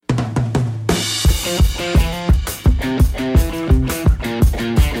Welcome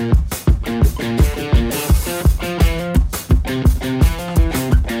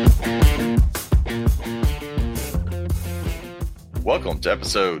to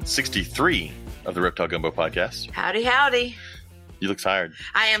episode 63 of the Reptile Gumbo podcast. Howdy, howdy. You look tired.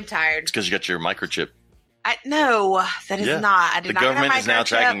 I am tired. It's because you got your microchip. No, that is not. I did the not government get a is now microchip.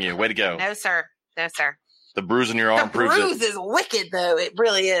 tracking you. Way to go. No, sir. No, sir. The bruise on your arm The proves bruise it. is wicked, though. It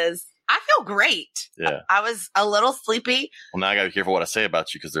really is. I feel great. Yeah. I was a little sleepy. Well, now I got to be careful what I say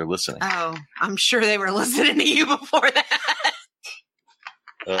about you because they're listening. Oh, I'm sure they were listening to you before that.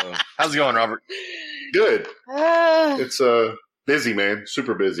 How's it going, Robert? Good. It's busy, man.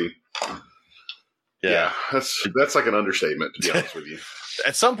 Super busy. Yeah, that's like an understatement, to be honest with you.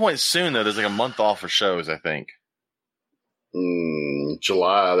 At some point soon, though, there's like a month off for shows, I think.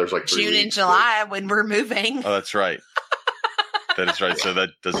 July, there's like 3 June weeks, and July when we're moving. Oh, that's right. That is right. So that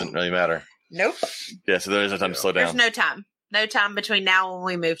doesn't really matter. Nope. Yeah, so there is no time to slow down. There's no time. No time between now and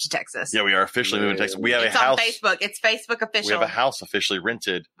when we move to Texas. Yeah, we are officially moving to Texas. We have It's a house. on Facebook. It's Facebook official. We have a house officially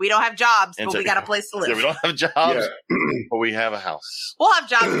rented. We don't have jobs, but we got a place to live. Yeah, we don't have jobs, but we have a house. We'll have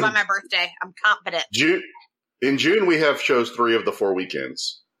jobs by my birthday. I'm confident. In June, we have shows 3 of the 4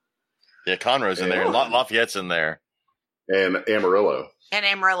 weekends. Yeah, Conroe's in there. And Lafayette's in there. And Amarillo. And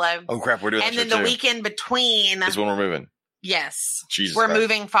Amarillo. Oh, crap. We're doing and that then show the too. weekend between. Is when we're moving. Yes. Jesus we're Christ.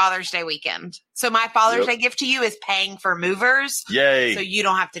 moving Father's Day weekend. So my Father's Day gift to you is paying for movers. Yay. So you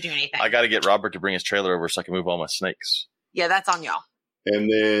don't have to do anything. I got to get Robert to bring his trailer over so I can move all my snakes. Yeah, that's on y'all. And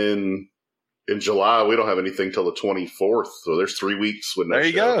then in July, we don't have anything till the 24th. So there's 3 weeks with no There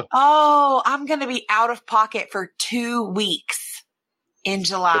you show. go. Oh, I'm going to be out of pocket for 2 weeks in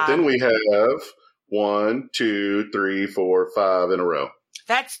July. But then we have 1, 2, 3, 4, 5 in a row.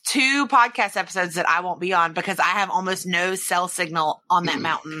 That's 2 podcast episodes that I won't be on because I have almost no cell signal on that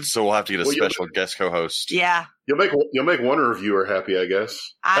mountain. So we'll have to get a special guest co-host. Yeah. You'll make one reviewer happy, I guess.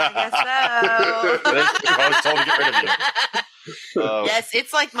 I guess so. I was told to get rid of you. Yes,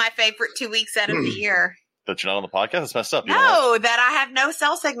 it's like my favorite 2 weeks out of the year. That you're not on the podcast? That's messed up. No, that I have no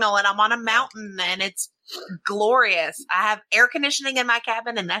cell signal and I'm on a mountain and it's glorious. I have air conditioning in my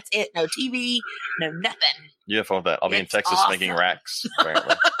cabin and that's it. No TV, no nothing. You have fun with that. I'll be in It's Texas awesome. making racks,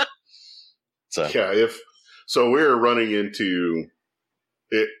 apparently. So we're running into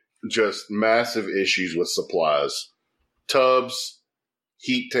it, just massive issues with supplies, tubs,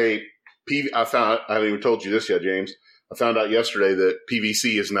 heat tape. I haven't even told you this yet, James. I found out yesterday that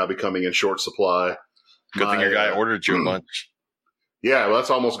PVC is now becoming in short supply. Good thing your guy ordered you a bunch. Yeah, well, that's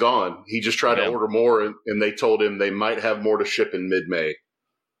almost gone. He just tried to order more, and they told him they might have more to ship in mid-May.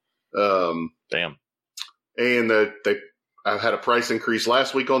 Damn. And I've had a price increase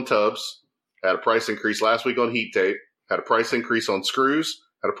last week on tubs, had a price increase last week on heat tape, had a price increase on screws,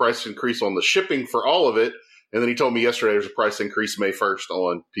 had a price increase on the shipping for all of it, and then he told me yesterday there's a price increase May 1st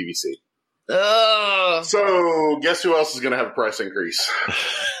on PVC. Oh. So guess who else is going to have a price increase?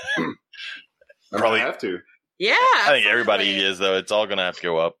 Probably have to. Yeah. I think everybody is, though. It's all going to have to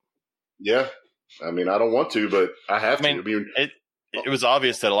go up. Yeah. I mean, I don't want to, but I have to. I mean, it was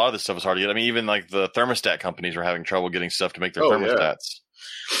obvious that a lot of this stuff was hard to get. I mean, even like the thermostat companies were having trouble getting stuff to make their thermostats.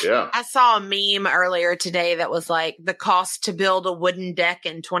 Yeah. I saw a meme earlier today that was like the cost to build a wooden deck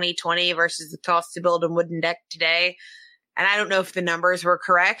in 2020 versus the cost to build a wooden deck today. And I don't know if the numbers were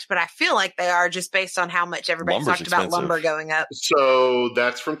correct, but I feel like they are just based on how much everybody's Lumber's talked about expensive. lumber going up. So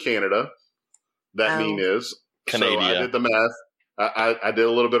that's from Canada. That meme is. Canada. So I did the math. I did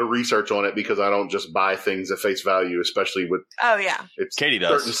a little bit of research on it because I don't just buy things at face value, especially with. Oh yeah, it's Katie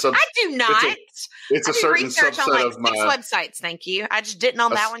does. I do not. It's a certain research subset on like of my 6 websites. Thank you. I just didn't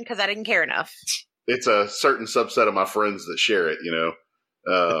on that one because I didn't care enough. It's a certain subset of my friends that share it.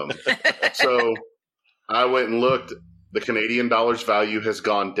 So I went and looked. The Canadian dollar's value has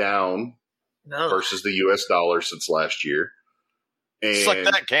gone down versus the U.S. dollar since last year. And Just like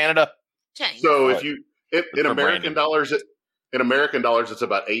that, Canada. so if you in American dollars, it's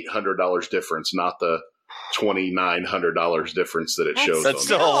about $800 difference, not the $2,900 difference that it shows. That's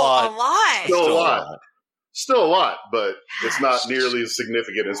still a lot. Still a lot, but it's not nearly as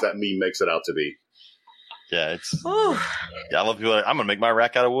significant as that meme makes it out to be. Yeah, I love people. I'm gonna make my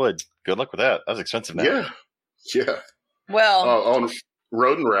rack out of wood. Good luck with that. That's expensive now. Yeah. Well, on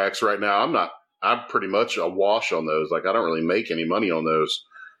rodent racks right now, I'm pretty much a wash on those. Like I don't really make any money on those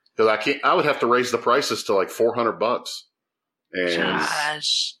because I would have to raise the prices to like $400. And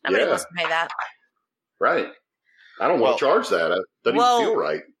gosh, nobody wants to pay that. Right. I don't want to charge that. It doesn't even feel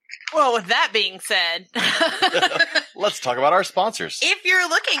right. Well, with that being said, Let's talk about our sponsors. if you're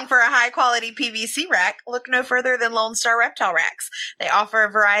looking for a high-quality PVC rack, look no further than Lone Star Reptile Racks. They offer a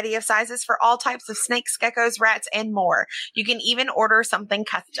variety of sizes for all types of snakes, geckos, rats, and more. You can even order something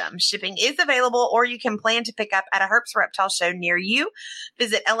custom. Shipping is available, or you can plan to pick up at a Herps Reptile show near you.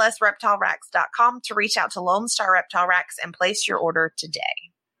 Visit lsreptileracks.com to reach out to Lone Star Reptile Racks and place your order today.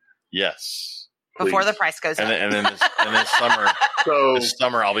 Yes. Before Please. the price goes up. And then this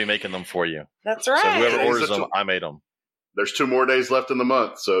summer I'll be making them for you. That's So right. whoever Days orders of them, I made them. There's 2 more days left in the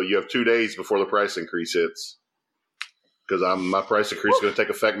month, so you have 2 days before the price increase hits. Because my price increase is going to take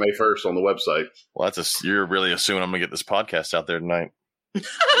effect May 1st on the website. Well, you're really assuming I'm going to get this podcast out there tonight.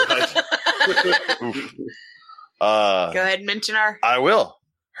 Oof. Go ahead and mention our. I will.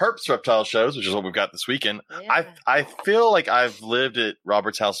 Herps Reptile Shows, which is what we've got this weekend. Yeah. I feel like I've lived at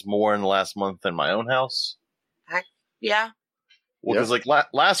Robert's house more in the last month than my own house. Yeah. Well, because like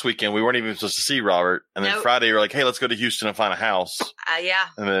last weekend, we weren't even supposed to see Robert. And then Nope. Friday, we were like, hey, let's go to Houston and find a house. Yeah.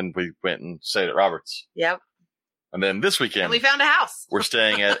 And then we went and stayed at Robert's. Yep. And then this weekend, And we found a house. we're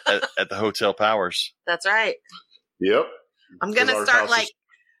staying at the Hotel Powers. That's right. Yep. I'm going to 'Cause our start house is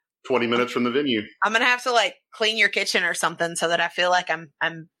 20 minutes from the venue. I'm going to have to clean your kitchen or something so that I feel like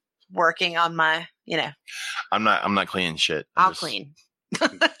I'm working on my, I'm not cleaning shit. I'll clean.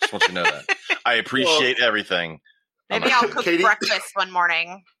 Just want you to know that. I appreciate everything. Maybe I'll cook Katie- breakfast one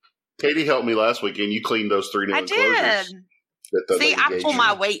morning. Katie helped me last weekend. You cleaned those 3 new I enclosures. did. that See, lady I gave pull you.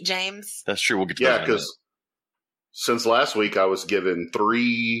 my weight, James. That's true. We'll get to Yeah, that in a minute. because since last week, I was given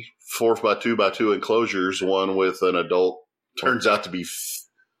 3 4x2x2 enclosures, one with an adult. Turns out to be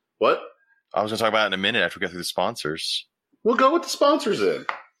what? I was going to talk about it in a minute after we get through the sponsors. We'll go with the sponsors then.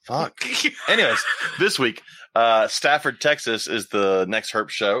 Fuck. Anyways, this week, Stafford, Texas is the next Herp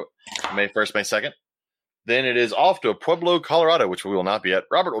show, May 1st, May 2nd. Then it is off to Pueblo, Colorado, which we will not be at.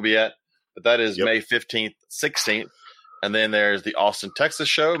 Robert will be at, but that is Yep. May 15th, 16th. And then there's the Austin, Texas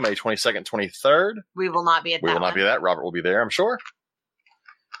show, May 22nd, 23rd. We will not be at We that will not one. be at that. Robert will be there, I'm sure.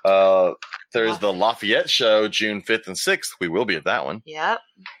 There's the Lafayette show, June 5th and 6th. We will be at that one. Yep.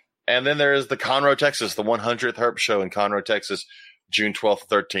 And then there's the Conroe, Texas, the 100th Herp show in Conroe, Texas, June 12th,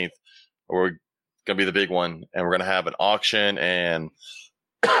 13th. We're going to be the big one. And we're going to have an auction and,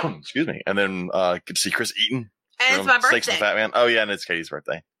 excuse me, and then get to see Chris Eaton. And it's from my Snakes and birthday. the Fat Man. Oh, yeah, and it's Katie's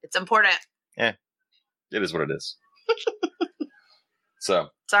birthday. It's important. It is what it is. So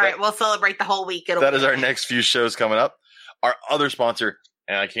It's all right. We'll celebrate the whole week. that is our next few shows coming up. Our other sponsor,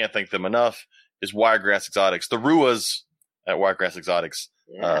 and I can't thank them enough, is Wiregrass Exotics. The Ruas at Wiregrass Exotics.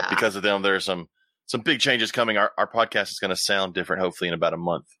 Yeah. Because of them, there's some big changes coming. Our podcast is going to sound different, hopefully, in about a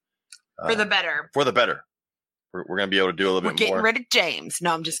month. For the better. For the better. We're going to be able to do a little We're bit getting more. rid of James.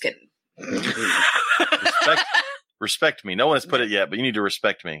 No, I'm just kidding. Respect me. No one has put it yet, but you need to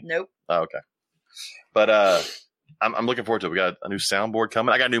respect me. Nope. Oh, okay. But I'm looking forward to it. We got a new soundboard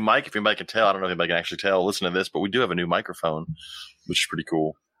coming. I got a new mic. If anybody can tell, I don't know if anybody can actually tell. Listen to this, but we do have a new microphone, which is pretty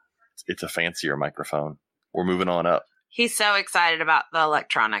cool. It's a fancier microphone. We're moving on up. He's so excited about the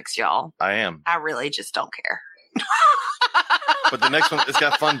electronics, y'all. I am. I really just don't care. But the next one, it's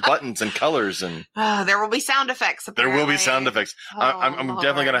got fun buttons and colors, and There will be sound effects. there will be apparently. sound effects. Oh, I'm Lord.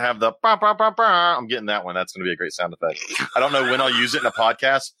 definitely going to have the bah, bah, bah, bah. I'm getting that one. That's going to be a great sound effect. I don't know when I'll use it in a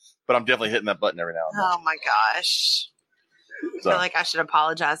podcast, but I'm definitely hitting that button every now and then. Oh my gosh. I So, feel like I should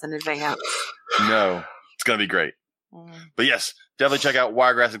apologize in advance. no, it's going to be great. Mm, But yes, definitely check out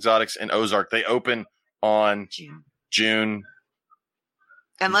Wiregrass Exotics in Ozark. They open on June.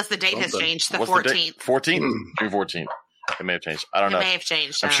 Unless the date has Something. changed, the what's 14th. the date? 14th? June 14th. It may have changed. I don't It know. may have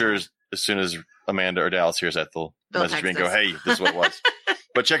changed. I'm I don't sure know. as soon as Amanda or Dallas hears that, they'll They'll message me and go, text us. hey, this is what it was.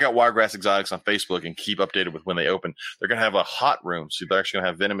 But check out Wiregrass Exotics on Facebook and keep updated with when they open. They're going to have a hot room. So they're actually going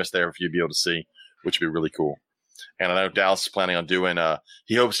to have Venomous there for you to be able to see, which would be really cool. And I know Dallas is planning on doing,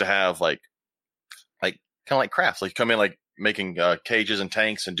 he hopes to have like kind of like crafts, like come in, like making cages and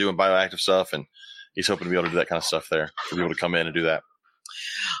tanks and doing bioactive stuff. And he's hoping to be able to do that kind of stuff there for people to come in and do that.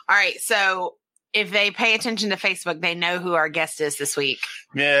 All right. So if they pay attention to Facebook, they know who our guest is this week.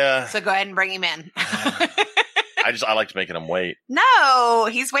 Yeah. So go ahead and bring him in. I liked making them wait. No,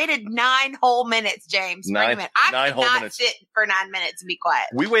 he's waited 9 whole minutes, James. Bring him in. I 9 could whole not minutes. sit for 9 minutes and be quiet.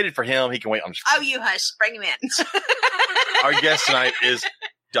 We waited for him. He can wait. I'm just Oh, you hush. Bring him in. Our guest tonight is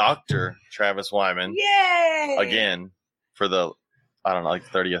Dr. Travis Wyman. Yay. Again, for the, I don't know, like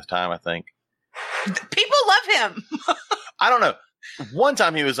 30th time, I think. People love him. I don't know. One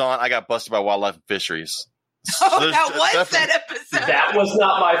time he was on, I got busted by Wildlife and Fisheries. Oh, there's that was definitely- that episode. That was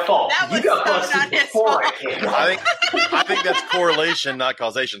not my fault. That You was got so busted not his before I fault. came on. I think that's correlation, not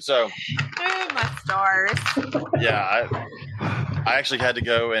causation. So, Oh, my stars. yeah, I actually had to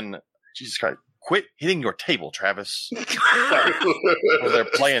go and Jesus Christ, quit hitting your table, Travis. They're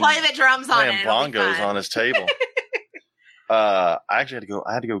playing the drums on it. Bongos on his table. I actually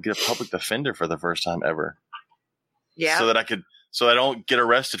had to go get a public defender for the first time ever. Yeah. So I don't get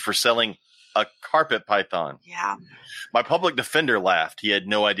arrested for selling a carpet python. Yeah. My public defender laughed. He had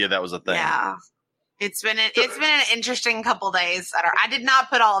no idea that was a thing. Yeah. It's been an interesting couple days. I did not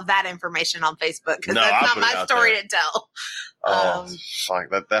put all of that information on Facebook because that's not my story to tell.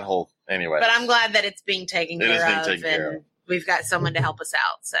 Fuck that whole anyway. But I'm glad that it's being taken care of. And we've got someone to help us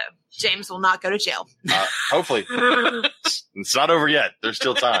out. So James will not go to jail. Hopefully. It's not over yet. There's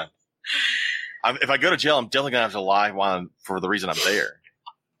still time. If I go to jail, I'm definitely gonna have to lie for the reason I'm there.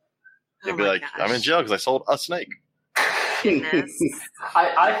 I'd be like, gosh. I'm in jail because I sold a snake.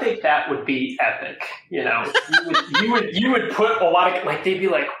 I think that would be epic. You know, you would put a lot of they'd be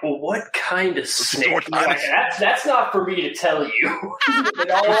like, well, what kind of snake? That's not for me to tell you. They'd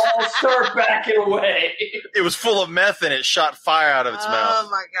all start backing away. It was full of meth and it shot fire out of its mouth. Oh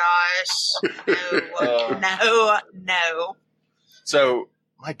my gosh! No. So,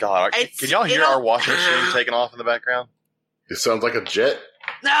 my God, can y'all hear our washing machine taking off in the background? It sounds like a jet.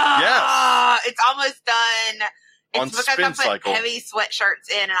 No, yes. It's almost done. It's because I put cycle. heavy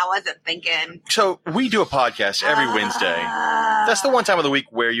sweatshirts in and I wasn't thinking. So we do a podcast every Wednesday. That's the one time of the week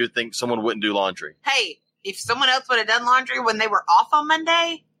where you would think someone wouldn't do laundry. Hey, if someone else would have done laundry when they were off on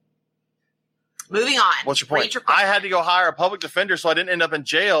Monday, moving on. What's your point? I had to go hire a public defender so I didn't end up in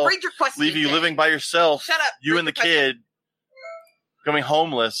jail. Read your question. Leave you living by yourself. Shut up. You and the kid becoming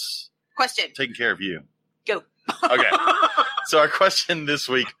homeless. Question. Taking care of you. Go. Okay. So our question this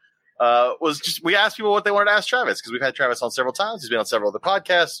week was just, we asked people what they wanted to ask Travis because we've had Travis on several times. He's been on several other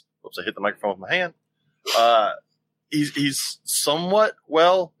podcasts. Oops, I hit the microphone with my hand. He's somewhat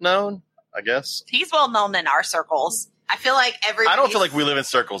well known, I guess. He's well known in our circles. I feel like everybody. I don't feel like we live in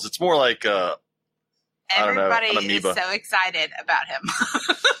circles. It's more like everybody I don't know, is so excited about him.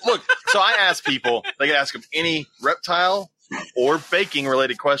 Look, so I asked people, they could ask him any reptile or baking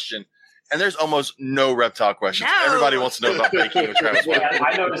related question. And there's almost no reptile questions. No. Everybody wants to know about baking with Travis. Yeah,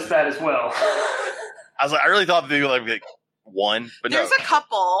 I noticed that as well. I was like, I really thought they would like one, but there's a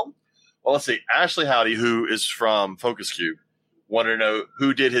couple. Well, let's see. Ashley Howdy, who is from Focus Cube, wanted to know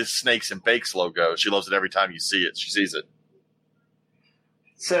who did his Snakes and Bakes logo. She loves it every time you see it. She sees it.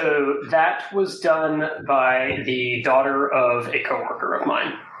 So that was done by the daughter of a coworker of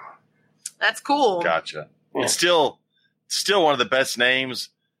mine. That's cool. Gotcha. Yeah. It's still one of the best names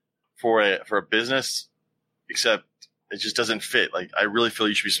for a business, except it just doesn't fit. Like, I really feel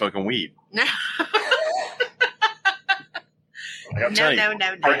you should be smoking weed. No. I'm telling you,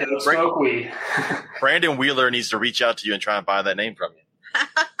 I don't smoke weed. Brandon Wheeler needs to reach out to you and try and buy that name from you.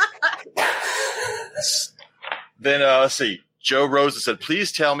 Then let's see. Joe Rosa said,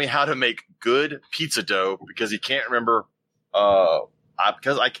 "Please tell me how to make good pizza dough because he can't remember.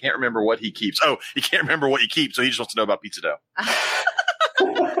 Because I can't remember what he keeps. Oh, he can't remember what he keeps, so he just wants to know about pizza dough."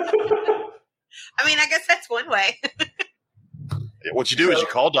 I mean, I guess that's one way. What you do is you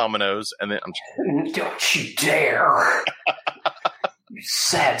call Domino's, and then don't you dare, you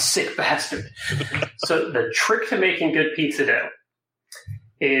sad, sick bastard. So the trick to making good pizza dough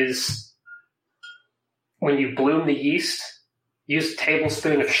is when you bloom the yeast, use a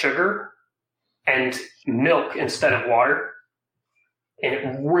tablespoon of sugar and milk instead of water, and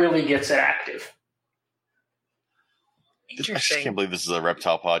it really gets it active. I just can't believe this is a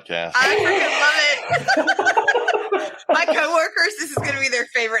reptile podcast. I freaking love it. My coworkers, this is going to be their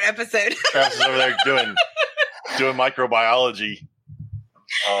favorite episode. Travis is over there doing microbiology.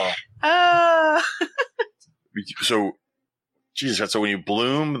 So, Jesus, so when you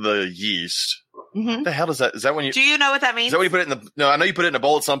bloom the yeast, what the hell does that? Is that when you? Do you know what that means? Is that when you put it in the? No, I know you put it in a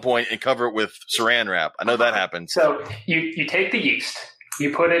bowl at some point and cover it with Saran wrap. I know that happens. So you take the yeast,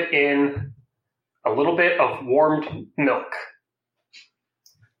 you put it in a little bit of warmed milk.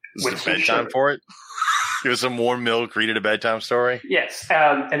 Is it bedtime for it? Give it some warm milk, read it a bedtime story? Yes.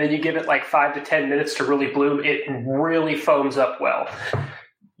 And then you give it like 5 to 10 minutes to really bloom. It really foams up well.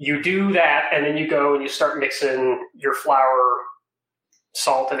 You do that, and then you go and you start mixing your flour,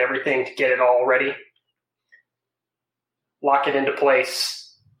 salt, and everything to get it all ready. Lock it into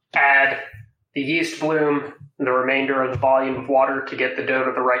place. Add the yeast bloom, and the remainder of the volume of water to get the dough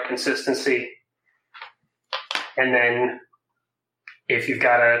to the right consistency. And then if you've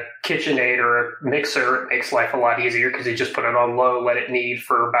got a KitchenAid or a mixer, it makes life a lot easier because you just put it on low, let it knead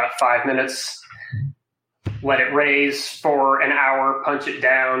for about 5 minutes, let it raise for an hour, punch it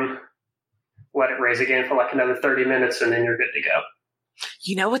down, let it raise again for like another 30 minutes, and then you're good to go.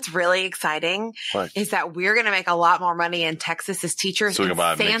 You know what's really exciting is that we're going to make a lot more money in Texas as teachers. So we can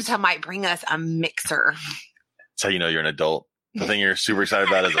buy a Santa mixer. might bring us a mixer. That's how you know you're an adult. The thing you're super excited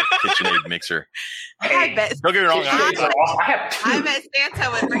about is a KitchenAid mixer. I bet Don't get me wrong. I bet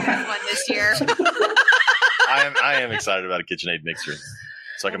Santa would bring us one this year. I am excited about a KitchenAid mixer.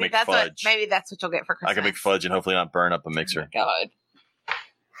 So I can make fudge. Maybe that's what you'll get for Christmas. I can make fudge and hopefully not burn up a mixer. God.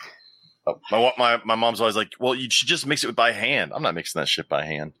 Oh, my mom's always like, well, you should just mix it by hand. I'm not mixing that shit by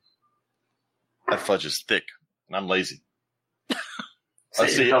hand. That fudge is thick, and I'm lazy.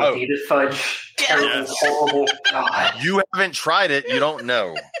 Let's see. Fudge. Yes. Horrible. God. You haven't tried it. You don't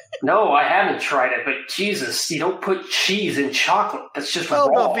know. No, I haven't tried it, but Jesus, you don't put cheese in chocolate. That's just raw.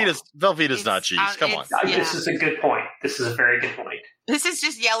 Velveeta's not cheese. Come on. Yeah. This is a good point. This is a very good point. This is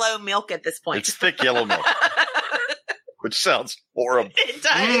just yellow milk at this point. It's thick yellow milk, which sounds horrible. It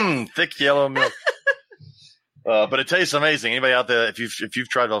does. Thick yellow milk. But it tastes amazing. Anybody out there, if you've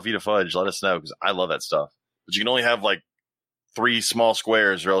tried Velveeta fudge, let us know because I love that stuff. But you can only have like 3 small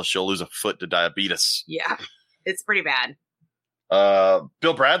squares, or else you'll lose a foot to diabetes. Yeah, it's pretty bad.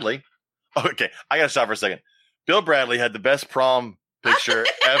 Bill Bradley. Okay, I gotta stop for a second. Bill Bradley had the best prom picture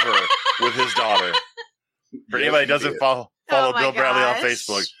ever with his daughter. For anybody who doesn't follow Bill Bradley on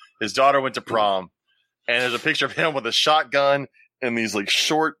Facebook, his daughter went to prom, and there's a picture of him with a shotgun and these like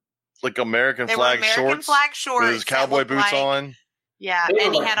short, like American flag shorts with his cowboy boots on. Yeah,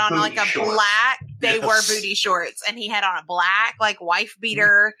 and he had on like a black. They were Yes. booty shorts, and he had on a black like wife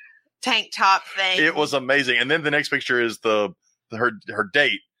beater tank top thing. It was amazing. And then the next picture is her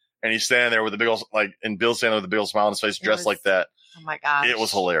date, and he's standing there with a big old and Bill's standing with a big old smile on his face, dressed like that. Oh my gosh, It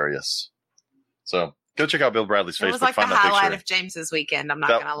was hilarious. So go check out Bill Bradley's Facebook. It was like the highlight of James's weekend. I'm not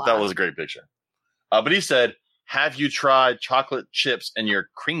gonna lie. That was a great picture. But he said, "Have you tried chocolate chips in your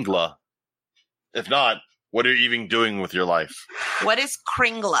Kringla? If not, what are you even doing with your life?" What is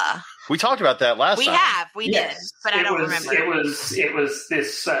Kringla? We talked about that last time. We did, but I don't remember. It was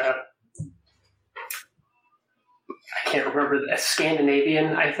this. I can't remember, a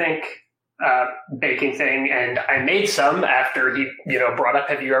Scandinavian, I think, baking thing, and I made some after he, brought up,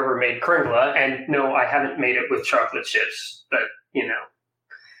 "Have you ever made Kringla?" And no, I haven't made it with chocolate chips, but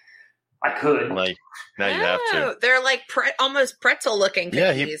I could. Like now you have to. They're like almost pretzel looking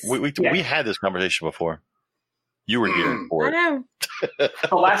cookies. Yeah, we had this conversation before. You were here for it. I know.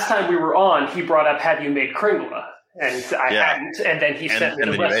 The last time we were on, he brought up, "Have you made Kringla?" And I hadn't, and then he sent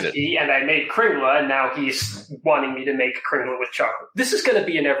me the recipe, and I made Kringla, and now he's wanting me to make Kringla with chocolate. This is going to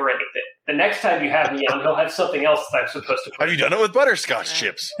be a never-ending thing. The next time you have me on, he'll have something else that I'm supposed to put. Have you done it with butterscotch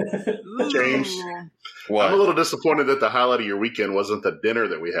chips? James, What? I'm a little disappointed that the highlight of your weekend wasn't the dinner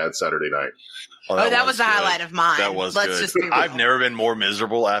that we had Saturday night. Oh, that was the highlight of mine. That was Let's good. just be real. I've never been more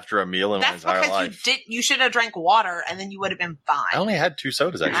miserable after a meal in That's my entire because life. you should have drank water, and then you would have been fine. I only had 2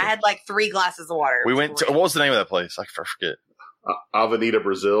 sodas, actually. I had like 3 glasses of water. We went to, what was the name of that place? I forget. Avenida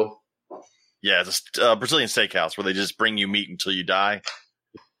Brazil. Yeah, it's a Brazilian steakhouse where they just bring you meat until you die.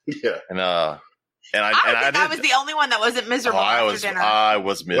 Yeah. And I was the only one that wasn't miserable after dinner. I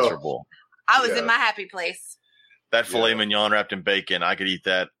was miserable. I was in my happy place. That filet mignon wrapped in bacon, I could eat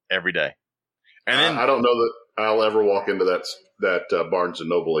that every day. And then I don't know that I'll ever walk into that Barnes and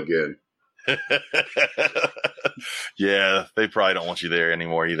Noble again. yeah, they probably don't want you there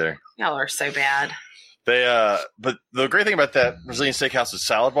anymore either. Y'all are so bad. But the great thing about that Brazilian steakhouse is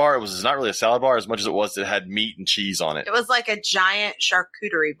salad bar. It was not really a salad bar as much as it was. It had meat and cheese on it. It was like a giant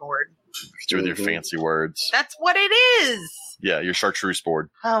charcuterie board. With your fancy words. That's what it is. Yeah, your chartreuse board.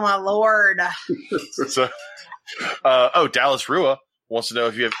 Oh my Lord. So, Dallas Rua wants to know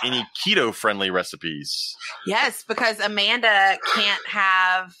if you have any keto-friendly recipes. Yes, because Amanda can't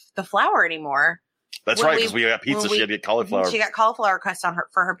have the flour anymore. That's right, because we got pizza. She had to get cauliflower. She got cauliflower crust on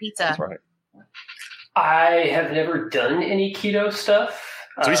for her pizza. That's right. I have never done any keto stuff.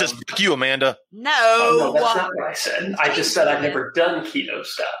 So he says, "Fuck you, Amanda." No, that's not what I said. I just said I've never done keto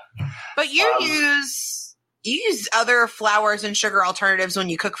stuff. But you use other flours and sugar alternatives when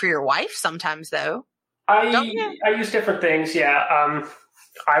you cook for your wife sometimes, though. I use different things, yeah.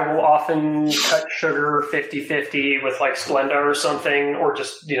 I will often cut sugar 50-50 with like Splenda or something, or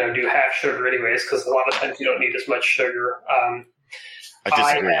just, do half sugar anyways, because a lot of times you don't need as much sugar.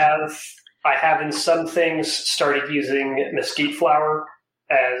 I have in some things started using mesquite flour,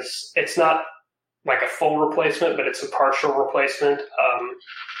 as it's not like a full replacement, but it's a partial replacement.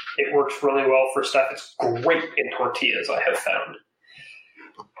 It works really well for stuff. It's great in tortillas, I have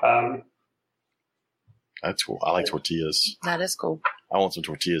found. That's cool. I like tortillas. That is cool. I want some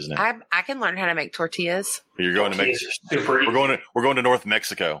tortillas now. I can learn how to make tortillas. You're going to Mexico. We're going to North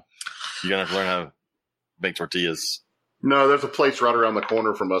Mexico. You're gonna have to learn how to make tortillas. No, there's a place right around the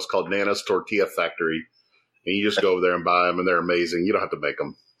corner from us called Nana's Tortilla Factory. And you just go over there and buy them, and they're amazing. You don't have to make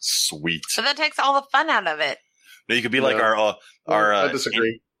them. Sweet. So that takes all the fun out of it. No, you could be like our I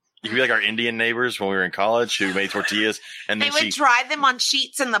disagree. you could be like our Indian neighbors when we were in college who made tortillas, and They then would dry them on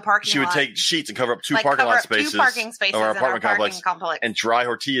sheets in the parking lot. she would take sheets and cover up two Like, parking cover lot up spaces, two parking spaces of our in apartment complex, complex. and dry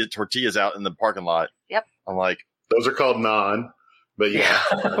tortillas out in the parking lot. Yep. I'm like, Those are called naan. But yeah.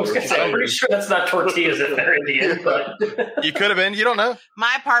 I was going to say, I'm pretty sure that's not tortillas if they're Indian, but you could have been. You don't know.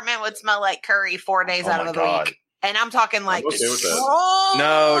 My apartment would smell like curry 4 days out of the week. And I'm talking like I'm okay with that. strong.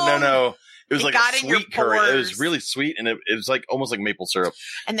 No. It was It like got a in your sweet curry. It was pores. really sweet, and it was like almost like maple syrup.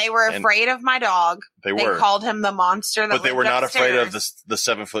 And they were afraid of my dog. They They were, called him the monster that but they lived were not afraid of upstairs. the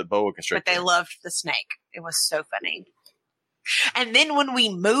 7-foot boa But constrictor. they loved the snake. It was so funny. And then when we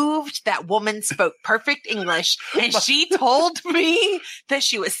moved, that woman spoke perfect English, and she told me that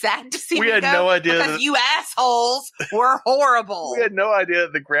she was sad to see We me had go no idea because that- you assholes were horrible. We had no idea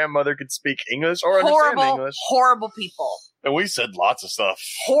that the grandmother could speak English or understand English, Horrible people. and we said lots of stuff.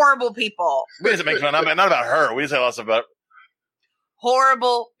 Horrible people. We didn't make fun. Not about her. We just had lots about.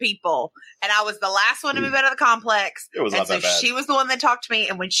 Horrible people. And I was the last one to move out of the complex. It was And not so that bad. she was the one that talked to me.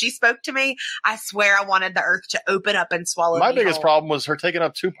 And when she spoke to me, I swear I wanted the earth to open up and swallow My me biggest whole. problem was her taking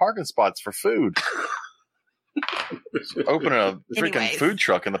up 2 parking spots for food. Opening a freaking Anyways. food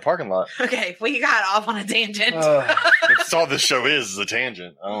truck in the parking lot. Okay, we got off on a tangent. That's all this show is a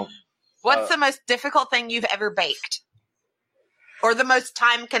tangent. Oh, What's the most difficult thing you've ever baked? Or the most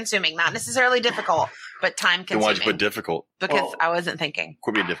time consuming? Not necessarily difficult, but time then consuming. why'd you put difficult? Because Well- I wasn't thinking.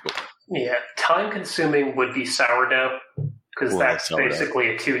 Quit being difficult. yeah, time consuming would be sourdough because Ooh, that's sourdough. basically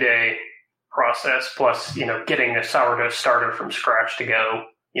a 2-day process. Plus, getting a sourdough starter from scratch to go,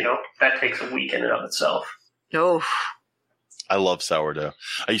 that takes a week in and of itself. Oh, I love sourdough.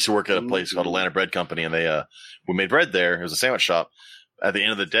 I used to work at a place called Atlanta Bread Company, and we made bread there. It was a sandwich shop. At the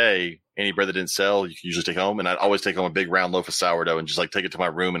end of the day, any bread that didn't sell, you could usually take home. And I'd always take home a big round loaf of sourdough and just like take it to my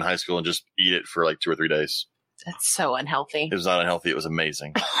room in high school and just eat it for like 2 or 3 days. that's so unhealthy. It was not unhealthy. It was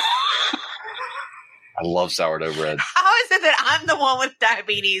amazing. I love sourdough bread. How is it that I'm the one with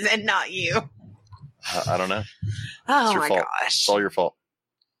diabetes and not you? I don't know. Oh your my fault. gosh. It's all your fault.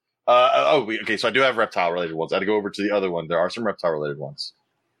 Okay. So I do have reptile related ones. I had to go over to the other one. There are some reptile related ones.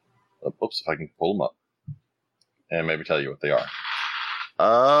 Oops, if I can pull them up and maybe tell you what they are.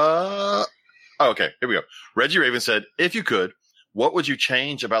 Okay, here we go. Reggie Raven said, if you could, what would you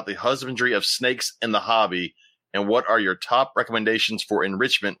change about the husbandry of snakes in the hobby? And what are your top recommendations for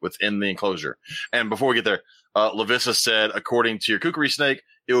enrichment within the enclosure? And before we get there, Lavissa said, according to your kukri snake,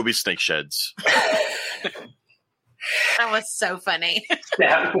 it would be snake sheds. That was so funny.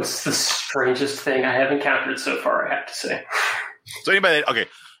 That was the strangest thing I have encountered so far, I have to say. So anybody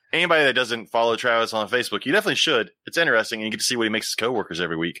that doesn't follow Travis on Facebook, you definitely should. It's interesting, and you get to see what he makes his coworkers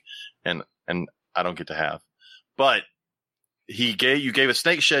every week, and I don't get to have. But you gave a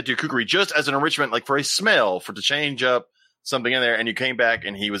snake shed to your kukri just as an enrichment, like for a smell, to change up something in there, and you came back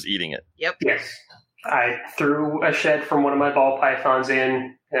and he was eating it. Yep. Yes. I threw a shed from one of my ball pythons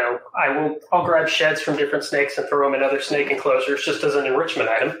in. I'll grab sheds from different snakes and throw them in other snake enclosures just as an enrichment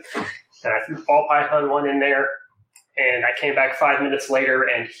item. And I threw the ball python one in there, and I came back 5 minutes later,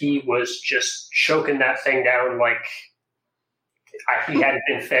 and he was just choking that thing down like he hadn't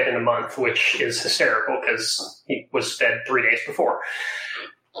been fed in a month, which is hysterical because he was fed 3 days before.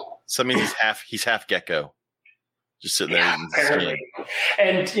 So that means he's half gecko, just sitting there eating Apparently. skin.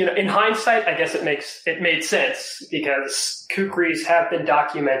 And in hindsight, I guess it made sense because kukris have been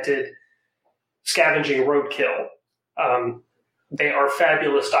documented scavenging roadkill. They are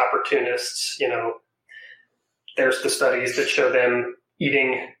fabulous opportunists. There's the studies that show them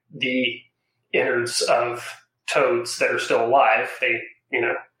eating the innards of toads that are still alive. They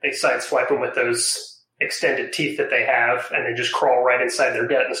sideswipe them with those extended teeth that they have, and they just crawl right inside their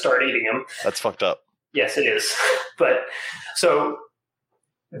gut and start eating them. That's fucked up. Yes, it is. But so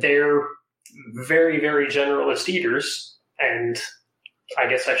they're very, very generalist eaters, and I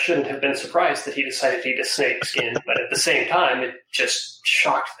guess I shouldn't have been surprised that he decided to eat a snake skin, but at the same time, it just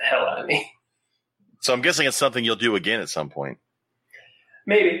shocked the hell out of me. So I'm guessing it's something you'll do again at some point.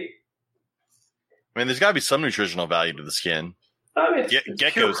 Maybe. I mean, there's got to be some nutritional value to the skin. I mean, it's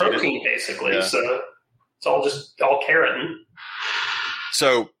Geckos pure eat it. protein, basically, Yeah. so it's all keratin.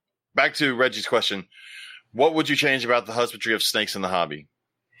 So back to Reggie's question. What would you change about the husbandry of snakes in the hobby?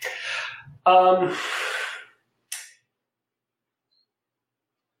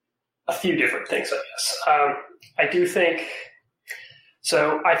 A few different things, I guess. I do think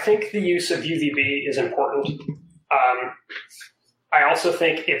so. I think the use of UVB is important. I also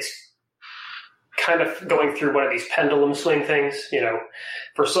think it's kind of going through one of these pendulum swing things.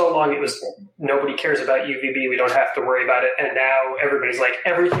 For so long it was nobody cares about UVB, we don't have to worry about it, and now everybody's like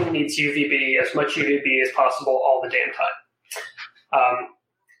everything needs UVB, as much UVB as possible all the damn time.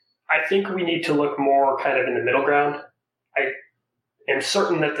 I think we need to look more kind of in the middle ground. I am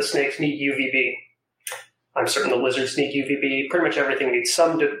certain that the snakes need UVB. I'm certain the lizards need UVB. Pretty much everything needs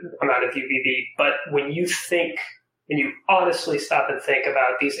some amount of UVB. But when you honestly stop and think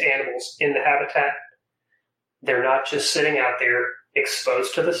about these animals in the habitat, they're not just sitting out there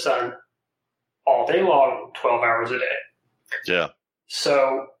exposed to the sun all day long, 12 hours a day. Yeah.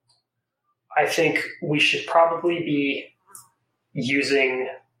 So I think we should probably be using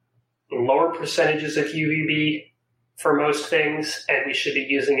lower percentages of UVB for most things, and we should be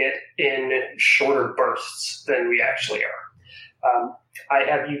using it in shorter bursts than we actually are. I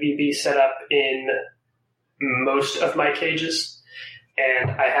have UVB set up in most of my cages, and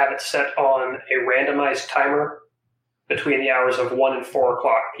I have it set on a randomized timer between the hours of 1 and 4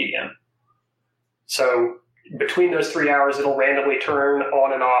 o'clock p.m. So between those 3 hours, it'll randomly turn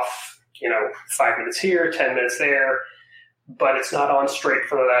on and off, 5 minutes here, 10 minutes there, but it's not on straight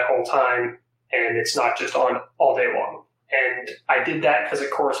for that whole time, and it's not just on all day long. And I did that because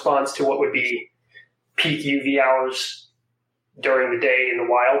it corresponds to what would be peak UV hours during the day in the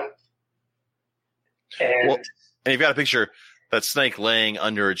wild. And you've got a picture that snake laying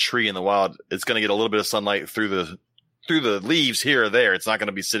under a tree in the wild. It's going to get a little bit of sunlight through the leaves here or there. It's not going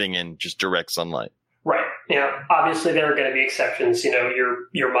to be sitting in just direct sunlight. Right. Obviously there are going to be exceptions.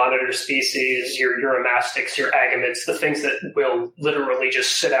 Your monitor species, your uromastics, your agamids, the things that will literally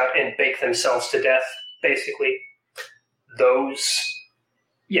just sit out and bake themselves to death, basically. Those,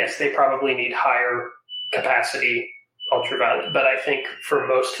 yes, they probably need higher capacity ultraviolet. But I think for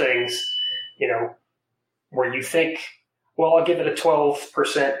most things, where you think, well, I'll give it a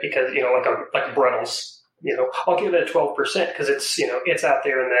 12% because, like Brunnels, I'll give it a 12% because it's out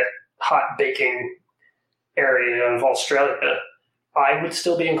there in that hot baking area of Australia. I would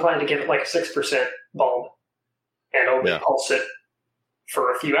still be inclined to give it like a 6% bulb and only pulse it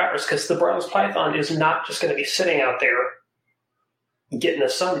for a few hours, because the Brunnels python is not just going to be sitting out there getting a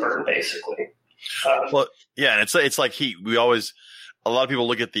sunburn, basically. And it's like heat. A lot of people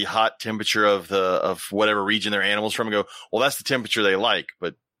look at the hot temperature of whatever region their animal's from and go, well, that's the temperature they like,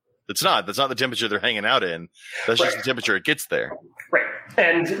 but it's not. That's not the temperature they're hanging out in. That's just the temperature it gets there. Right.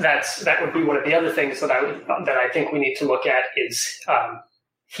 And that would be one of the other things that I think we need to look at is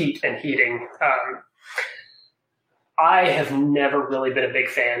heat and heating. I have never really been a big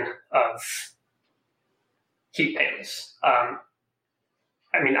fan of heat panels. I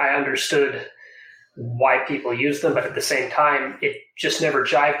understood why people use them, but at the same time, it just never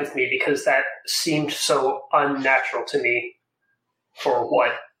jived with me because that seemed so unnatural to me for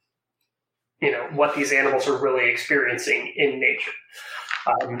what these animals are really experiencing in nature.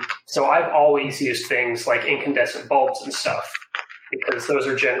 So I've always used things like incandescent bulbs and stuff because those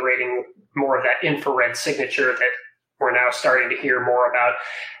are generating more of that infrared signature that we're now starting to hear more about.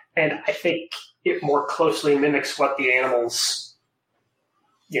 And I think it more closely mimics what the animals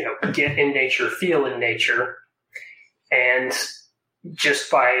get in nature, feel in nature. And just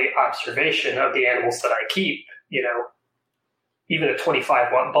by observation of the animals that I keep, even a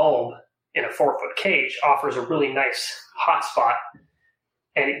 25-watt bulb in a 4-foot cage offers a really nice hot spot,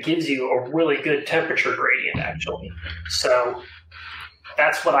 and it gives you a really good temperature gradient, actually. So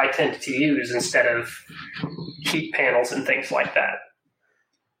that's what I tend to use instead of heat panels and things like that.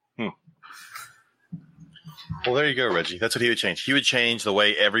 Well, there you go, Reggie. That's what he would change. He would change the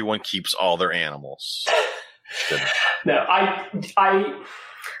way everyone keeps all their animals. No, it's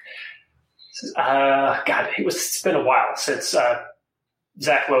been a while since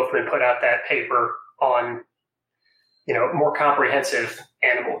Zach Loafman put out that paper on, more comprehensive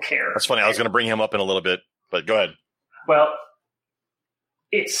animal care. That's funny. I was going to bring him up in a little bit, but go ahead. Well,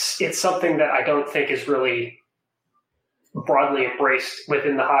 it's something that I don't think is really broadly embraced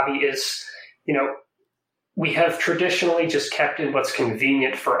within the hobby is, we have traditionally just kept in what's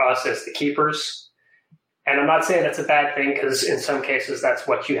convenient for us as the keepers. And I'm not saying that's a bad thing because in some cases that's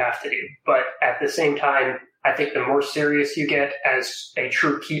what you have to do. But at the same time, I think the more serious you get as a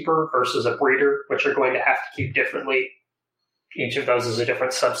true keeper versus a breeder, which are going to have to keep differently, each of those is a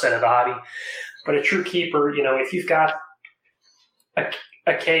different subset of the hobby. But a true keeper, if you've got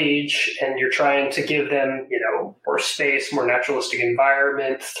a cage and you're trying to give them, more space, more naturalistic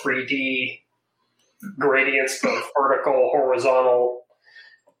environment, 3D gradients, both vertical, horizontal,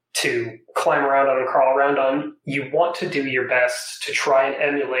 to climb around on and crawl around on, you want to do your best to try and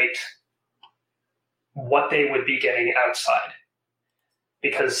emulate what they would be getting outside.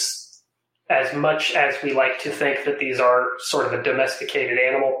 Because as much as we like to think that these are sort of a domesticated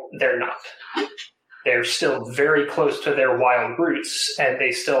animal, they're not. They're still very close to their wild roots, and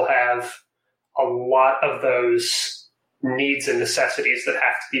they still have a lot of those needs and necessities that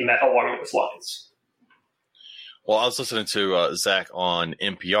have to be met along those lines. Well, I was listening to Zach on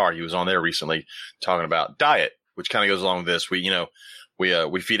NPR. He was on there recently talking about diet, which kind of goes along with this. We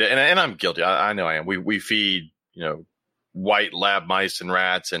feed it, and I'm guilty. I know I am. We feed, white lab mice and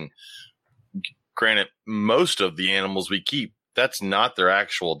rats, and granted, most of the animals we keep, that's not their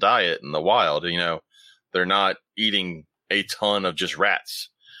actual diet in the wild. They're not eating a ton of just rats.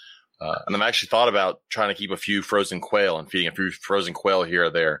 And I've actually thought about trying to keep a few frozen quail and feeding a few frozen quail here or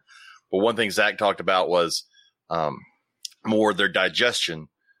there. But one thing Zach talked about was more their digestion,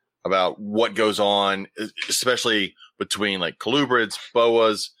 about what goes on, especially between like colubrids,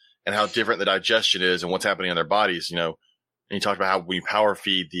 boas, and how different the digestion is and what's happening in their bodies. And he talked about how we power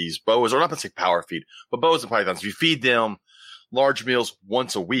feed these boas, or not to say power feed, but boas and pythons. If you feed them large meals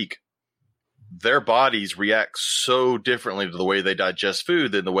once a week, their bodies react so differently to the way they digest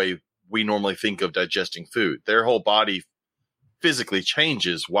food than the way we normally think of digesting food. Their whole body physically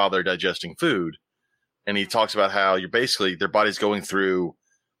changes while they're digesting food. And he talks about how their body's going through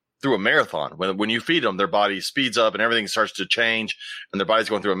a marathon. When you feed them, their body speeds up and everything starts to change, and their body's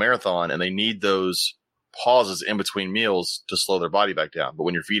going through a marathon, and they need those pauses in between meals to slow their body back down. But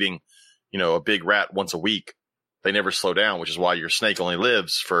when you're feeding, a big rat once a week, they never slow down, which is why your snake only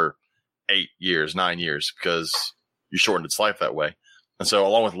lives for 8 years, 9 years, because you shortened its life that way. And so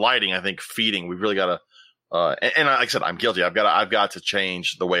along with lighting, I think feeding, we've really got to, and like I said, I'm guilty. I've got to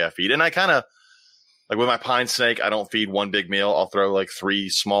change the way I feed. And I kind of, like with my pine snake, I don't feed one big meal. I'll throw like 3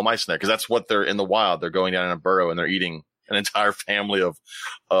 small mice in there, because that's what they're in the wild. They're going down in a burrow and they're eating an entire family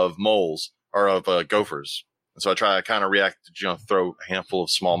of moles or of gophers. And so I try to kind of react to, throw a handful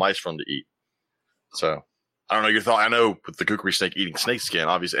of small mice for them to eat. So I don't know your thought. I know with the kukri snake eating snake skin,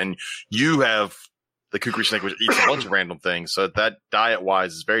 obviously, and you have the kukri snake, which eats a bunch of random things. So that diet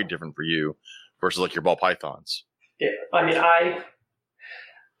wise is very different for you versus like your ball pythons. Yeah. I mean,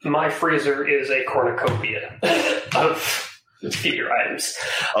 my freezer is a cornucopia of feeder items.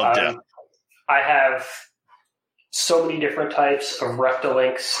 Death. I have so many different types of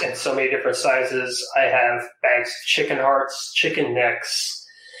reptilinks and so many different sizes. I have bags of chicken hearts, chicken necks.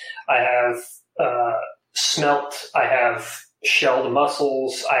 I have smelt. I have shelled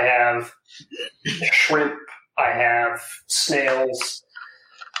mussels. I have shrimp. I have snails.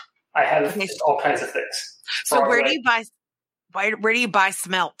 I have all kinds of things. So where do you buy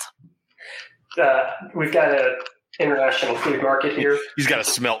smelt? We've got an international food market here. He's got a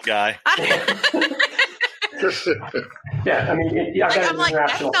smelt guy. Yeah, I mean, I've got I'm like,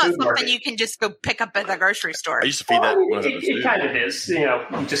 that's not something you can just go pick up at the grocery store. I used to feed that. It kind of is. You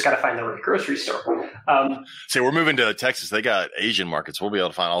just got to find the right grocery store. So we're moving to Texas. They got Asian markets. We'll be able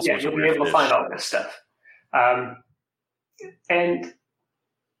to find all sorts of weird you'll be able to find all this stuff. And,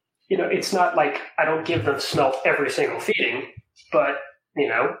 it's not like I don't give them smelt every single feeding, but,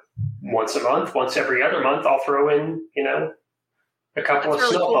 once a month, once every other month, I'll throw in, a couple of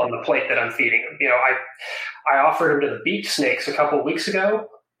smelt on the plate that I'm feeding them. I offered them to the beach snakes a couple of weeks ago.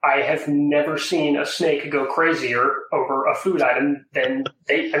 I have never seen a snake go crazier over a food item than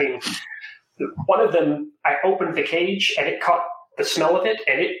one of them, I opened the cage and it caught the smell of it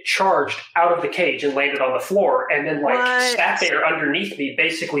and it charged out of the cage and landed on the floor and then sat there underneath me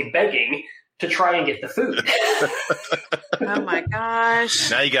basically begging to try and get the food. Oh my gosh.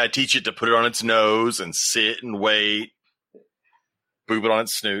 Now you got to teach it to put it on its nose and sit and wait. Boop it on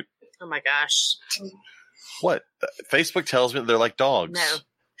its snoot. Oh my gosh. What? Facebook tells me they're like dogs. No.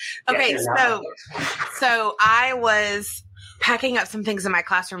 Okay, so I was packing up some things in my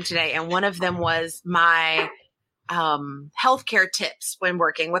classroom today, and one of them was my healthcare tips when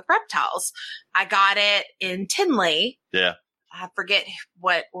working with reptiles. I got it in Tinley. Yeah. I forget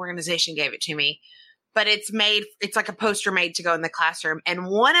what organization gave it to me, but it's like a poster made to go in the classroom. And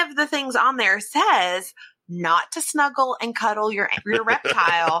one of the things on there says not to snuggle and cuddle your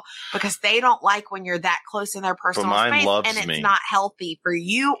reptile because they don't like when you're that close in their personal space, and it's not healthy for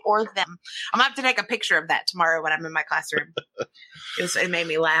you or them. I'm gonna have to take a picture of that tomorrow when I'm in my classroom. It made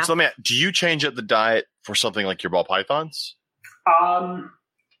me laugh. So, man, do you change up the diet for something like your ball pythons?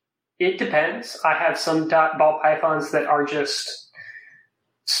 It depends. I have some ball pythons that are just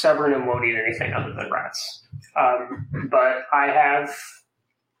stubborn and won't eat anything other than rats. But I have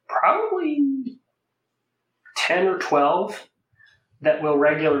probably 10 or 12 that will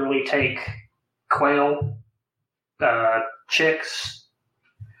regularly take quail, chicks.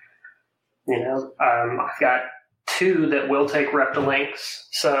 I've got 2 that will take reptilinks.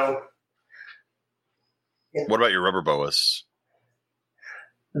 So What about your rubber boas?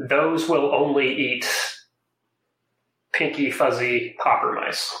 Those will only eat pinky, fuzzy hopper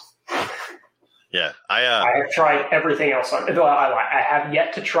mice. Yeah, I have tried everything else on them. Well, I lie. I have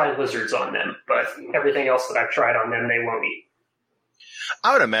yet to try lizards on them, but everything else that I've tried on them, they won't eat.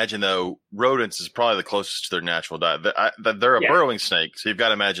 I would imagine, though, rodents is probably the closest to their natural diet. They're a burrowing snake, so you've got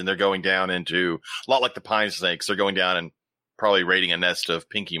to imagine they're going down into, a lot like the pine snakes, they're going down and probably raiding a nest of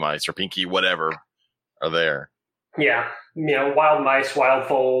pinky mice or pinky whatever are there. Yeah, wild mice, wild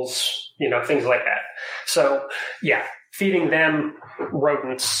voles, things like that. So, yeah, feeding them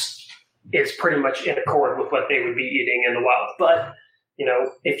rodents is pretty much in accord with what they would be eating in the wild. But,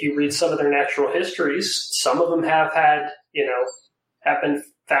 if you read some of their natural histories, some of them have been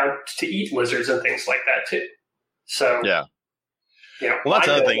found to eat lizards and things like that too. So, yeah. Well, that's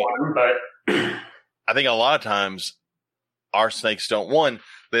another thing. But I think a lot of times our snakes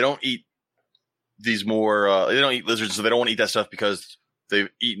they don't eat these more, they don't eat lizards, so they don't want to eat that stuff because they've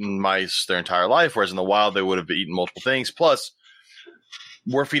eaten mice their entire life, whereas in the wild they would have eaten multiple things. Plus,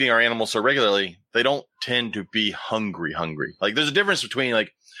 we're feeding our animals so regularly, they don't tend to be hungry. Like, there's a difference between,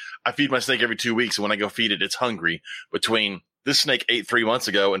 like, I feed my snake every 2 weeks, and when I go feed it, it's hungry. Between this snake ate 3 months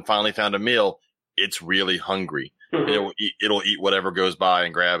ago and finally found a meal, it's really hungry. Mm-hmm. And it'll eat whatever goes by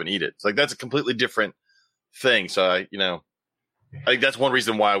and grab and eat it. It's like, that's a completely different thing. So, I think that's one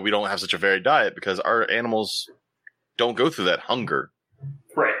reason why we don't have such a varied diet, because our animals don't go through that hunger.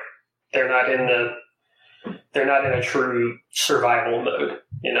 Right. They're not in a true survival mode.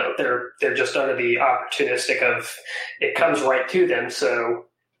 They're just under the opportunistic of it comes right to them, so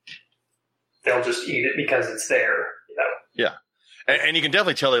they'll just eat it because it's there. Yeah. And you can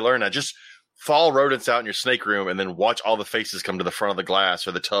definitely tell they learn that. Just follow rodents out in your snake room and then watch all the faces come to the front of the glass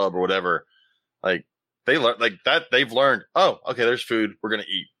or the tub or whatever. Like, they learn like that. They've learned, oh, okay, there's food. We're going to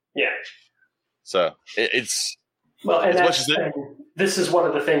eat. Yeah. So it's well, and this is one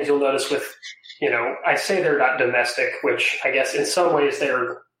of the things you'll notice with, I say they're not domestic, which I guess in some ways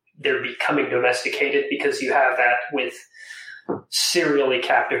they're becoming domesticated, because you have that with serially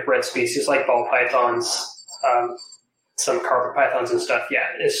captive bred species like ball pythons, some carpet pythons and stuff. Yeah.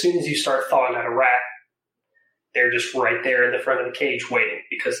 As soon as you start thawing out a rat, they're just right there in the front of the cage waiting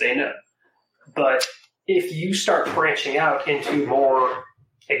because they know. But if you start branching out into more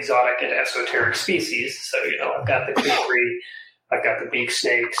exotic and esoteric species, so, I've got the kukri, I've got the beak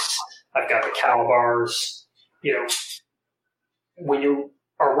snakes, I've got the calibars, when you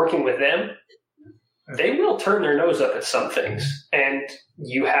are working with them, they will turn their nose up at some things, and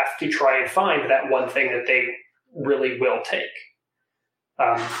you have to try and find that one thing that they really will take.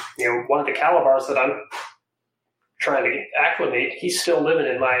 One of the calibars that I'm trying to acclimate, he's still living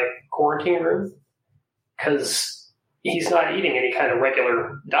in my quarantine room because he's not eating any kind of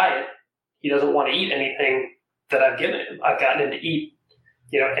regular diet. He doesn't want to eat anything that I've given him. I've gotten him to eat,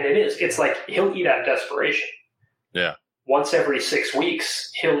 and it's like he'll eat out of desperation. Yeah. Once every 6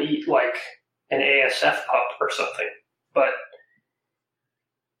 weeks, he'll eat like an ASF pup or something. But,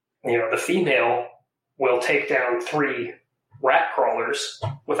 the female will take down 3 rat crawlers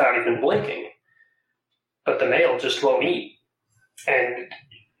without even blinking. But the male just won't eat. And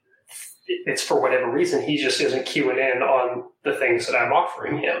it's for whatever reason, he just isn't queuing in on the things that I'm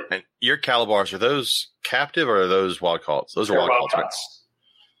offering him. And your calibars, are those captive or are those wild caughts? Those are wild caughts,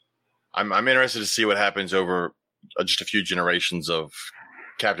 right? I'm interested to see what happens over just a few generations of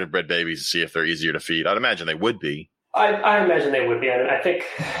captive bred babies to see if they're easier to feed. I'd imagine they would be. I imagine they would be. And I think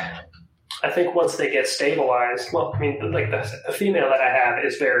once they get stabilized, well, I mean, like the female that I have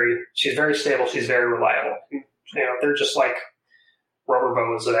she's very stable. She's very reliable. They're just like rubber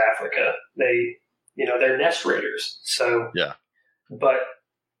boas of Africa. They're nest raiders. So, yeah. But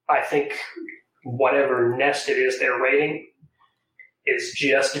I think whatever nest it is they're raiding is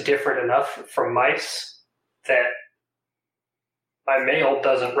just different enough from mice that my male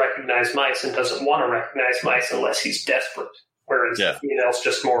doesn't recognize mice and doesn't want to recognize mice unless he's desperate. Whereas the female's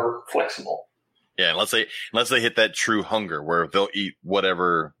just more flexible. Yeah, unless they hit that true hunger where they'll eat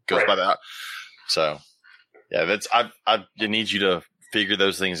whatever goes by that. So, yeah, I need you to figure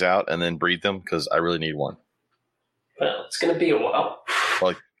those things out and then breed them because I really need one. Well, it's going to be a while.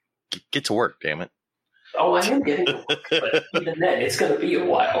 Well, get to work, damn it. Oh, I am getting to work, but even then, it's going to be a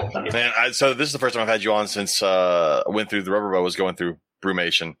while. Man, so this is the first time I've had you on since I went through the rubber boa, was going through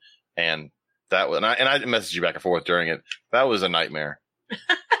brumation, and that was, and I messaged you back and forth during it. That was a nightmare.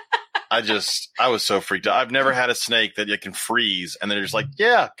 I was so freaked out. I've never had a snake that you can freeze, and they're just like,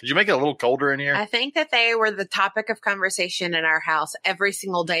 yeah, could you make it a little colder in here? I think that they were the topic of conversation in our house every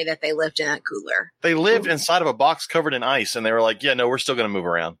single day that they lived in that cooler. They lived inside of a box covered in ice, and they were like, yeah, no, we're still going to move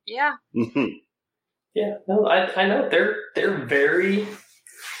around. Yeah. Yeah, no, I know they're very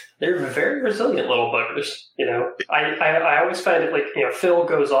resilient little buggers. I always find it like Phil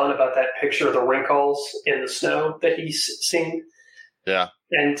goes on about that picture of the wrinkles in the snow that he's seen. Yeah.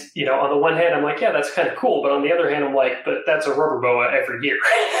 And, on the one hand, I'm like, yeah, that's kind of cool. But on the other hand, I'm like, but that's a rubber boa every year.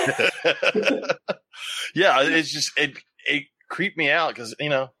 Yeah, it's just, it creeped me out because,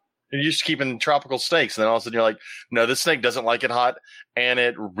 you're used to keeping tropical snakes. And then all of a sudden you're like, no, this snake doesn't like it hot and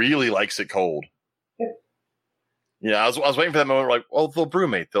it really likes it cold. Yeah, I was waiting for that moment. Like, well, they'll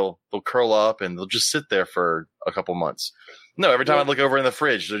brumate. They'll curl up and they'll just sit there for a couple months. No, every time I look over in the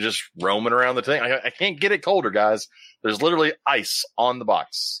fridge, they're just roaming around the thing. I can't get it colder, guys. There's literally ice on the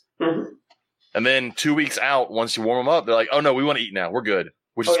box. Mm-hmm. And then 2 weeks out, once you warm them up, they're like, "Oh no, we want to eat now. We're good."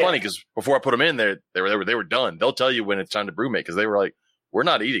 Which is funny because before I put them in there, they were done. They'll tell you when it's time to brumate because they were like, "We're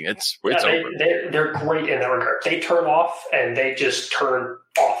not eating. It's over." They're great in that regard. They turn off and they just turn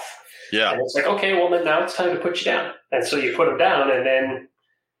off. Yeah. And it's like, okay, well then now it's time to put you down. And so you put them down, and then,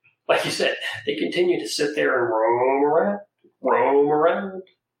 like you said, they continue to sit there and roam around,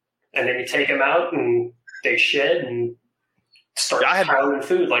 and then you take them out and they shed and start pounding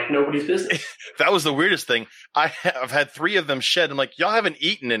food like nobody's business. That was the weirdest thing. I've had 3 of them shed. I'm like, y'all haven't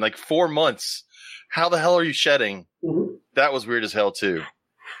eaten in like 4 months. How the hell are you shedding? Mm-hmm. That was weird as hell too.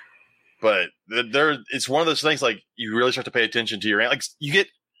 But it's one of those things like you really start to pay attention to your like you get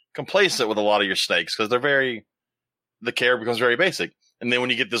complacent with a lot of your snakes because the care becomes very basic. And then when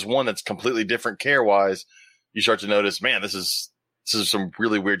you get this one that's completely different care wise, you start to notice, man, this is some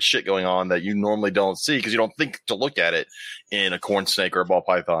really weird shit going on that you normally don't see because you don't think to look at it in a corn snake or a ball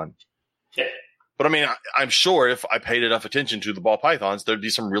python. Yeah. But I mean, I'm sure if I paid enough attention to the ball pythons, there'd be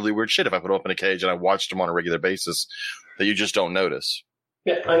some really weird shit if I put them up in a cage and I watched them on a regular basis that you just don't notice.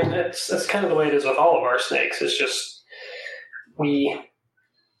 Yeah, I mean, that's kind of the way it is with all of our snakes. It's just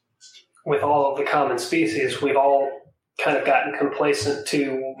with all of the common species, we've all kind of gotten complacent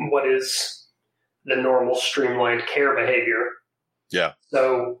to what is the normal streamlined care behavior. Yeah.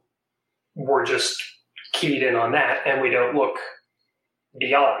 So we're just keyed in on that, and we don't look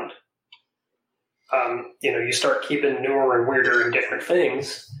beyond. You start keeping newer and weirder and different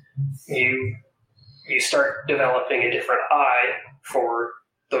things. You start developing a different eye for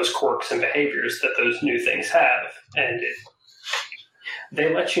those quirks and behaviors that those new things have, and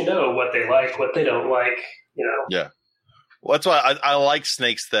they let you know what they like, what they don't like. Yeah. Well, that's why I like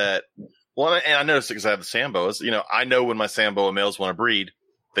snakes that. Well, and I noticed it because I have the Samboas. I know when my Samboa males want to breed,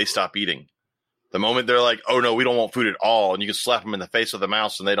 they stop eating. The moment they're like, "Oh no, we don't want food at all," and you can slap them in the face with a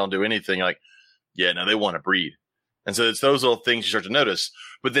mouse and they don't do anything, you're like, yeah, no, they want to breed. And so it's those little things you start to notice.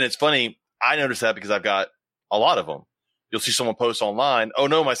 But then it's funny, I notice that because I've got a lot of them. You'll see someone post online, "Oh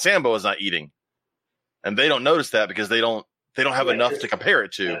no, my Samboa is not eating," and they don't notice that because they don't have enough to compare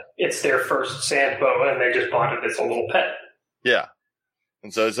it to. It's their first Samboa, and they just bought it as a little pet. Yeah.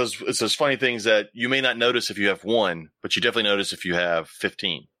 And so it's those funny things that you may not notice if you have one, but you definitely notice if you have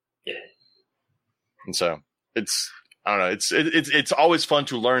 15. Yeah. And so I don't know. It's always fun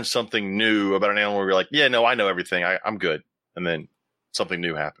to learn something new about an animal where you're like, yeah, no, I know everything. I'm good. And then something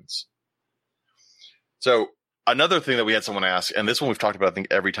new happens. So another thing that we had someone ask, and this one we've talked about, I think,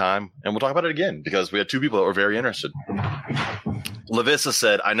 every time, and we'll talk about it again because we had 2 people that were very interested. Lavissa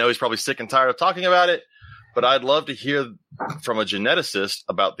said, "I know he's probably sick and tired of talking about it, but I'd love to hear from a geneticist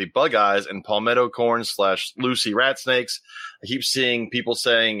about the bug eyes and palmetto corn / Lucy rat snakes. I keep seeing people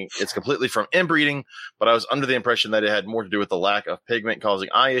saying it's completely from inbreeding, but I was under the impression that it had more to do with the lack of pigment causing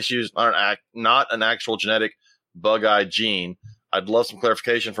eye issues, not an actual genetic bug eye gene. I'd love some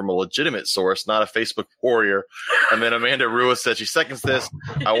clarification from a legitimate source, not a Facebook warrior." And then Amanda Ruiz said she seconds this.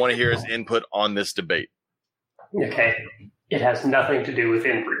 "I want to hear his input on this debate." Okay. It has nothing to do with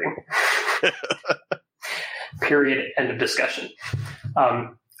inbreeding. Period. End of discussion.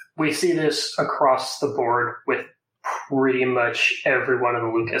 We see this across the board with pretty much every one of the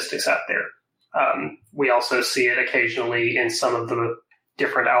leucistics out there. We also see it occasionally in some of the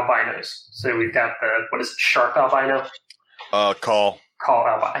different albinos. So we've got shark albino? Call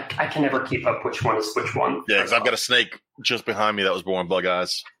albino. I can never keep up which one is which one. Yeah, because I've got a snake just behind me that was born bug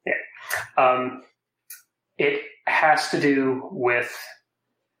eyes. Yeah. It has to do with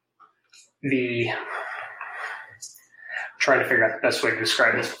the... trying to figure out the best way to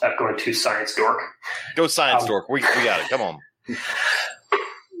describe this without going too science dork. Go science dork. We got it. Come on.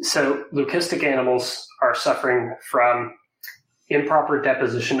 So leucistic animals are suffering from improper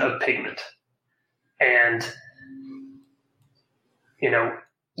deposition of pigment. And,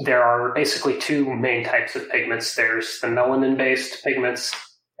 there are basically 2 main types of pigments. There's the melanin-based pigments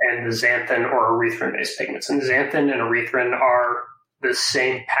and the xanthan or erythrin-based pigments. And xanthan and erythrin are the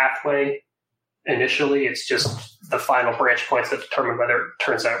same pathway initially. It's just the final branch points that determine whether it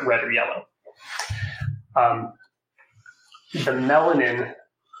turns out red or yellow. The melanin,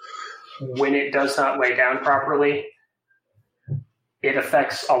 when it does not lay down properly, it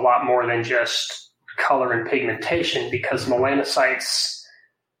affects a lot more than just color and pigmentation, because melanocytes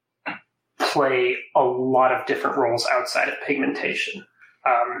play a lot of different roles outside of pigmentation.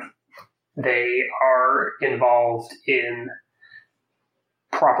 They are involved in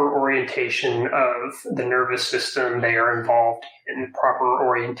proper orientation of the nervous system. They are involved in proper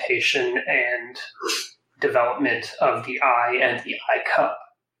orientation and development of the eye and the eye cup.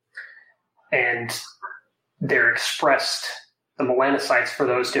 And they're expressed, the melanocytes for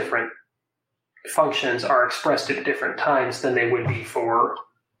those different functions are expressed at different times than they would be for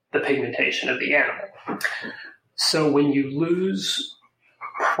the pigmentation of the animal. So when you lose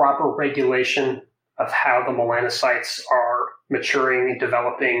proper regulation of how the melanocytes are maturing,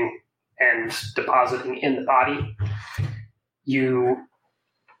 developing, and depositing in the body, you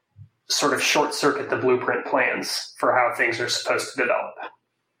sort of short-circuit the blueprint plans for how things are supposed to develop.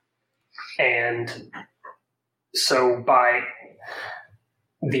 And so by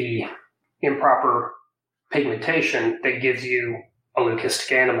the improper pigmentation that gives you a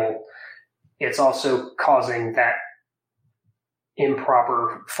leucistic animal, it's also causing that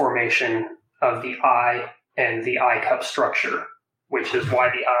improper formation of the eye and the eye cup structure, which is why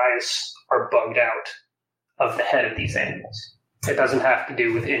the eyes are bugged out of the head of these animals. It doesn't have to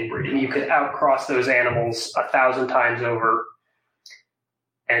do with inbreeding. You could outcross those animals 1,000 times over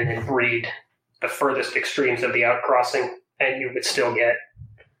and then breed the furthest extremes of the outcrossing, and you would still get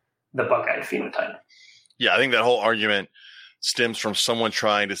the bug-eyed phenotype. Yeah, I think that whole argument stems from someone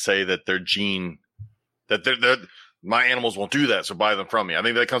trying to say that their gene, that my animals won't do that, so buy them from me. I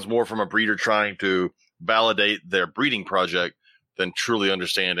think that comes more from a breeder trying to validate their breeding project than truly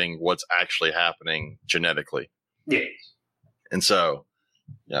understanding what's actually happening genetically. Yeah. And so,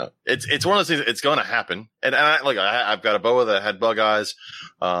 yeah, it's one of those things. It's going to happen. And I've got a boa that had bug eyes,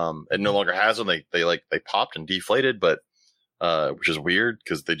 and no longer has them. They popped and deflated, but which is weird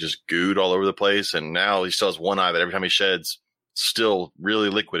because they just gooed all over the place. And now he still has one eye that every time he sheds, still really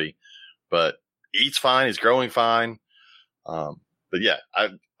liquidy, but eats fine. He's growing fine. But yeah,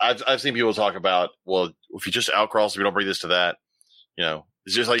 I've seen people talk about, well, if you just outcross, if you don't breed this to that,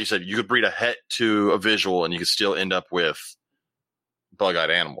 it's just like you said, you could breed a het to a visual and you could still end up with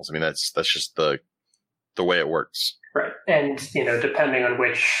bug-eyed animals. I mean, that's just the way it works. Right. And, depending on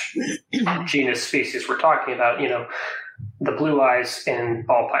which genus species we're talking about, the blue eyes in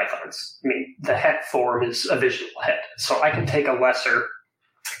ball pythons, I mean, the het form is a visual het. So I can take a lesser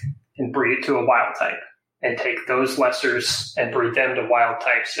and breed it to a wild type, and take those lessers and breed them to wild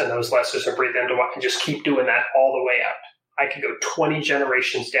types, and those lessers and breed them to wild, and just keep doing that all the way out. I could go 20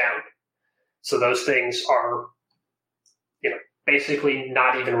 generations down. So those things are, basically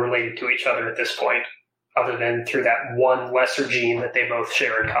not even related to each other at this point, other than through that one lesser gene that they both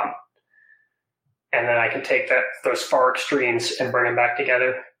share in common. And then I can take those far extremes and bring them back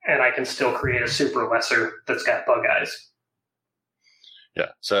together, and I can still create a super lesser that's got bug eyes.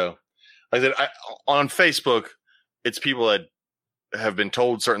 Yeah. So, like I said, on Facebook, it's people that have been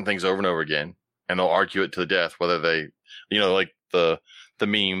told certain things over and over again, and they'll argue it to the death, whether they, like the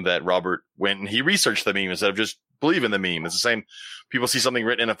meme that Robert went and he researched the meme instead of just believe in the meme. It's the same. People see something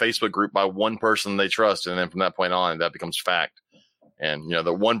written in a Facebook group by one person they trust, and then from that point on, that becomes fact. And,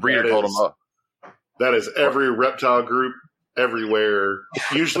 the one breeder told them, oh. That is every reptile group everywhere.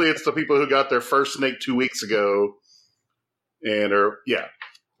 Usually it's the people who got their first snake 2 weeks ago and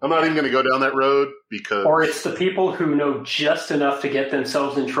I'm not even going to go down that road because... Or it's the people who know just enough to get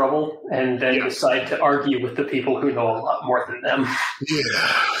themselves in trouble and then decide to argue with the people who know a lot more than them.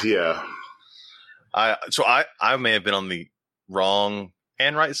 Yeah. I may have been on the wrong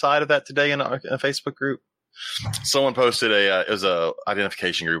and right side of that today in a Facebook group. Someone posted it was a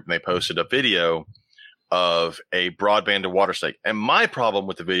identification group, and they posted a video of a broad-banded water snake. And my problem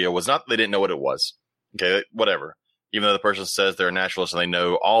with the video was not that they didn't know what it was. Okay, whatever. Even though the person says they're a naturalist and they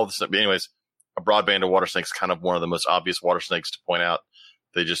know all the stuff. But anyways, a broad-banded water snake is kind of one of the most obvious water snakes to point out.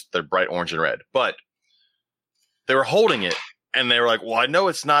 They're bright orange and red. But they were holding it, and they were like, well, I know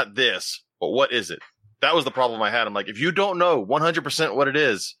it's not this, but what is it? That was the problem I had. I'm like, if you don't know 100% what it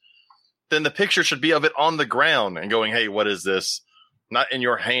is, then the picture should be of it on the ground and going, hey, what is this? Not in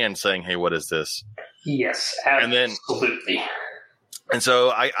your hand saying, hey, what is this? Yes, absolutely. And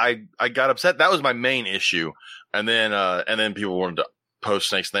so I got upset. That was my main issue. And then people wanted to post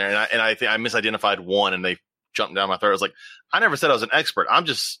snakes in there. And I think I misidentified one, and they jumped down my throat. I was like, I never said I was an expert. I'm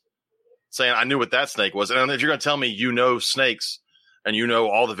just saying I knew what that snake was. And if you're going to tell me snakes, and you know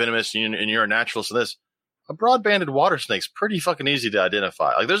all the venomous and you're a naturalist in this, a broad-banded water snake's pretty fucking easy to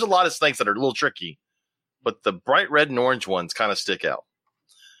identify. Like there's a lot of snakes that are a little tricky, but the bright red and orange ones kind of stick out.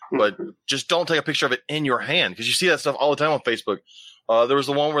 But just don't take a picture of it in your hand, because you see that stuff all the time on Facebook. There was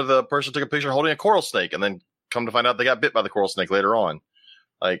the one where the person took a picture holding a coral snake, and then come to find out they got bit by the coral snake later on.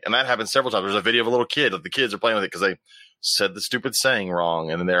 Like, and that happened several times. There's a video of a little kid. Like the kids are playing with it because they said the stupid saying wrong,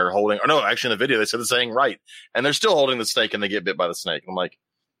 and then they're holding. Or no, actually, in the video they said the saying right, and they're still holding the snake, and they get bit by the snake. I'm like,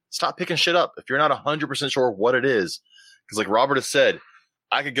 stop picking shit up if you're not 100% sure what it is. Because, like Robert has said,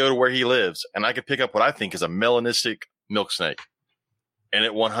 I could go to where he lives, and I could pick up what I think is a melanistic milk snake, and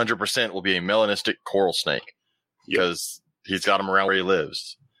it 100% will be a melanistic coral snake because he's got them around where he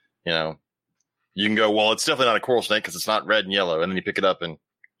lives. You know, you can go, well, it's definitely not a coral snake because it's not red and yellow, and then you pick it up and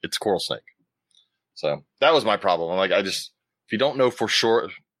it's coral snake. So that was my problem. I'm like, if you don't know for sure,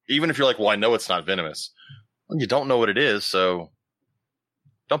 even if you're like, well, I know it's not venomous, well, you don't know what it is, so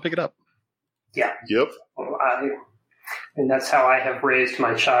don't pick it up. Yeah. Yep. And that's how I have raised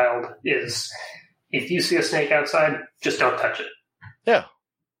my child is if you see a snake outside, just don't touch it. Yeah.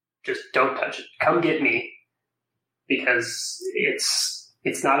 Just don't touch it. Come get me. Because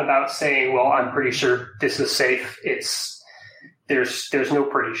it's not about saying, well, I'm pretty sure this is safe. There's no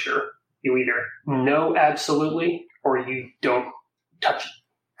pretty sure. You either know absolutely or you don't touch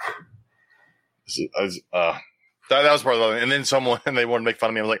it. That was part of it. And then they wanted to make fun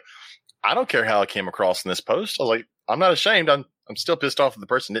of me. I was like, I don't care how I came across in this post. I was like, I'm not ashamed. I'm still pissed off that the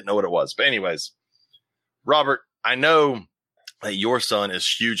person didn't know what it was. But anyways, Robert, I know that your son is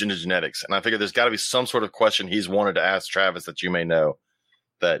huge into genetics, and I figure there's got to be some sort of question he's wanted to ask Travis that you may know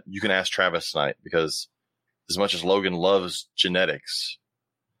that you can ask Travis tonight, because as much as Logan loves genetics,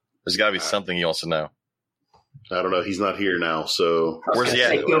 there's got to be something he wants to know. I don't know. He's not here now, so where's he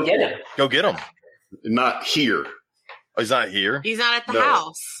at? Go get him. Go get him. Not here. Oh, he's not here? He's not at the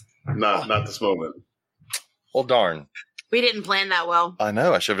house. Not this moment. Well, darn. We didn't plan that well. I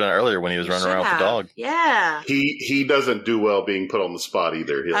know. I should have done it earlier when he was running around with the dog. Yeah. He doesn't do well being put on the spot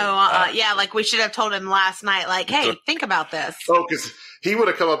either. Yeah, like we should have told him last night, like, hey, think about this. Oh, because he would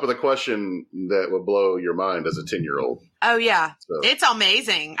have come up with a question that would blow your mind as a 10-year-old. Oh, yeah. So. It's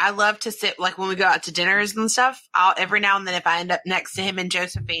amazing. I love to sit, like when we go out to dinners and stuff, every now and then if I end up next to him and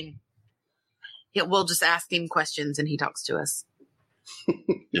Josephine, we'll just ask him questions and he talks to us.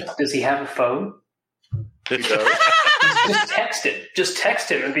 Yeah. Does he have a phone? He does. Just text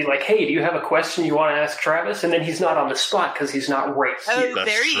him and be like, hey, do you have a question you want to ask Travis? And then he's not on the spot because he's not right here. Oh,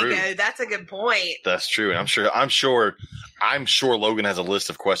 there you go. That's a good point. That's true. And I'm sure Logan has a list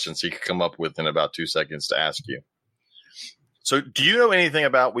of questions he could come up with in about 2 seconds to ask you. So do you know anything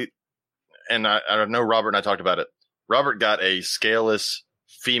about and I know Robert and I talked about it. Robert got a scaleless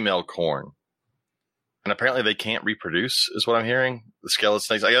female corn. And apparently they can't reproduce, is what I'm hearing. The scaleless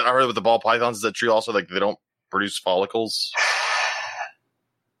snakes. I heard with the ball pythons, is that true also? Like they don't produce follicles?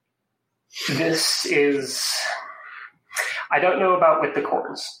 This is... I don't know about with the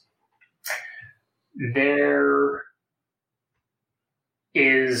corns. There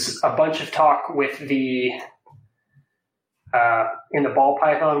is a bunch of talk with the... in the ball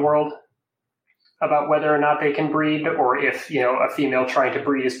python world about whether or not they can breed, or if, a female trying to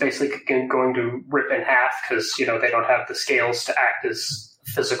breed is basically going to rip in half because, they don't have the scales to act as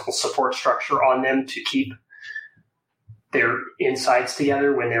physical support structure on them to keep their insides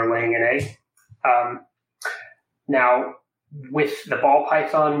together when they're laying an egg. Now, with the ball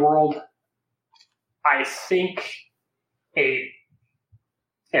python world, I think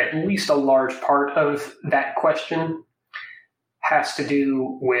at least a large part of that question has to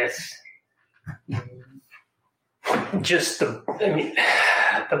do with just the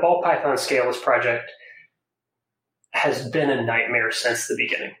ball python scaleless project has been a nightmare since the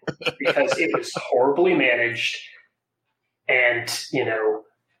beginning because it was horribly managed, and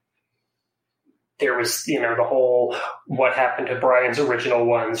there was the whole what happened to Brian's original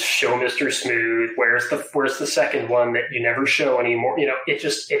ones, show Mr. Smooth, where's the second one that you never show anymore.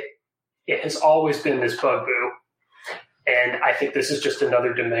 It has always been this bugaboo. And I think this is just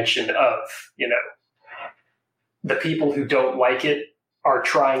another dimension of, the people who don't like it are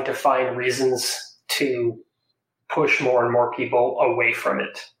trying to find reasons to push more and more people away from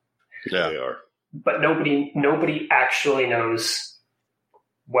it. Yeah, they are. But nobody actually knows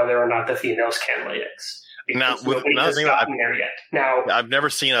whether or not the females can lay eggs. Now, nobody has gotten there yet. Now, I've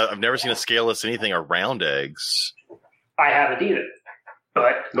never seen a scaleless anything around eggs. I haven't either.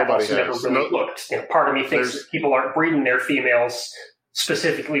 But nobody I've never really looked. Part of me thinks that people aren't breeding their females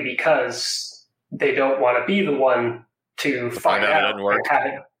specifically because they don't want to be the one to find out it doesn't work.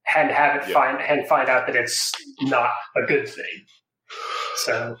 and find out that it's not a good thing.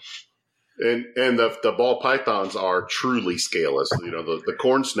 So, And the ball pythons are truly scaleless. You know, the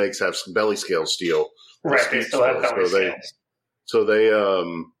corn snakes have belly scale steel. right, they still have belly scales. So they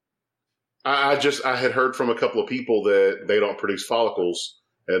I had heard from a couple of people that they don't produce follicles,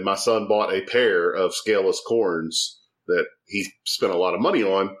 and my son bought a pair of scaleless corns that he spent a lot of money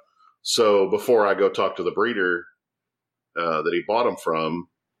on. So before I go talk to the breeder that he bought them from,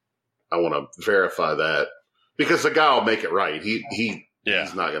 I want to verify that, because the guy will make it right. He's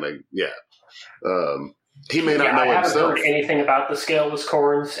not gonna. Yeah. He may not know I haven't himself. heard anything about the scaleless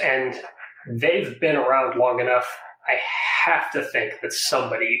corns, and they've been around long enough. I have to think that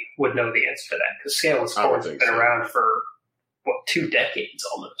somebody would know the answer to that, because scaleless corns have been around for 2 decades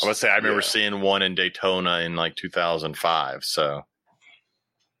almost. I would say I remember seeing one in Daytona in like 2005. So,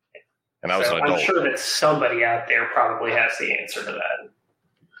 and I was an adult. I'm sure that somebody out there probably has the answer to that.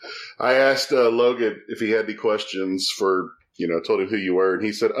 I asked Logan if he had any questions for, told him who you were, and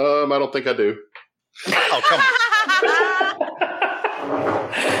he said, I don't think I do. Oh, come on.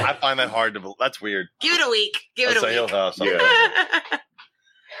 I find that hard to believe. That's weird. Give it a week.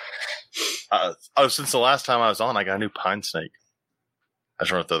 Since the last time I was on, I got a new pine snake. I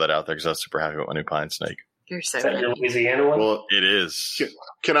just want to throw that out there because I was super happy with my new pine snake. You're so Is that your Louisiana one? Well, it is.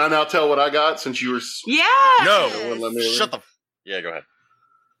 Can I now tell what I got since you were? Yeah. No. Shut the. Yeah, go ahead.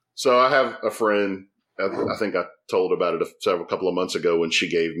 So I have a friend. I think I told about it a couple of months ago when she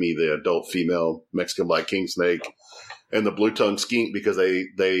gave me the adult female Mexican black king snake and the blue tongue skink, because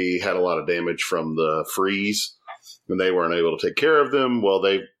they had a lot of damage from the freeze and they weren't able to take care of them. Well,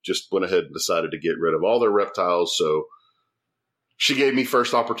 they just went ahead and decided to get rid of all their reptiles. So she gave me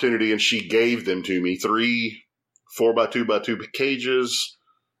first opportunity, and she gave them to me 3 4x2x2 cages.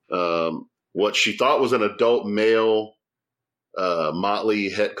 What she thought was an adult male motley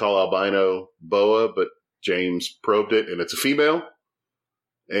het call albino boa, but James probed it and it's a female.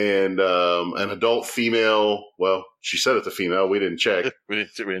 And an adult female, well, she said it's a female. We didn't check. we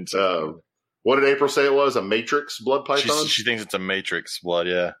didn't check. What did April say it was? A matrix blood python? She thinks it's a matrix blood,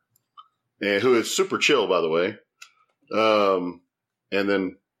 yeah. And who is super chill, by the way. And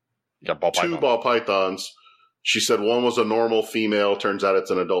then two ball pythons. She said one was a normal female. Turns out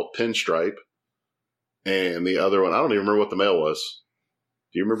it's an adult pinstripe. And the other one, I don't even remember what the male was.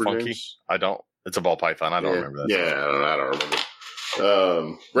 Do you remember, Funky? James? I don't. It's a ball python. I don't remember that. Yeah, I don't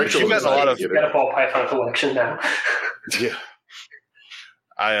remember. Rachel has a lot of. You've got a ball python collection now. Yeah.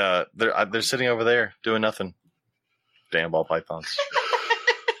 They're sitting over there doing nothing. Damn ball pythons.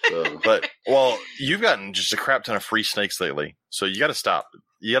 But you've gotten just a crap ton of free snakes lately, so you got to stop.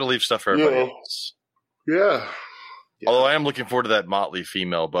 You got to leave stuff for everybody else. Yeah. Although I am looking forward to that motley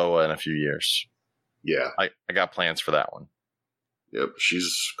female boa in a few years. Yeah. I got plans for that one. Yep.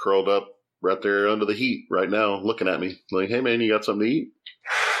 She's curled up right there under the heat right now, looking at me like, hey, man, you got something to eat?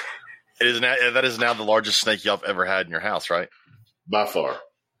 That is now the largest snake y'all have ever had in your house, right? By far.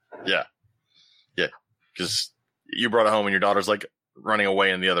 Yeah. Yeah. Because you brought it home and your daughter's like running away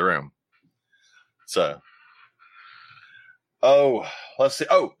in the other room. So. Oh, let's see.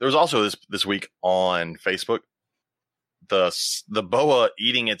 Oh, there was also this week on Facebook, the boa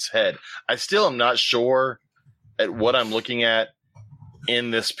eating its head. I still am not sure at what I'm looking at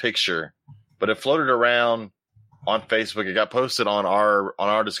in this picture, but it floated around on Facebook. It got posted on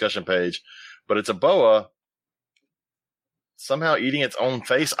our discussion page, but it's a boa somehow eating its own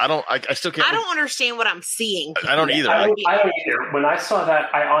face. I still can't. I don't understand what I'm seeing. I don't either. I don't either. When I saw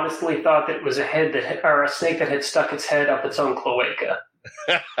that, I honestly thought that it was a snake that had stuck its head up its own cloaca.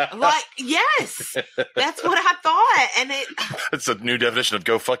 Like, yes, that's what I thought. And it's a new definition of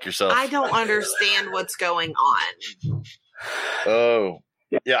go fuck yourself. I don't understand what's going on. Oh,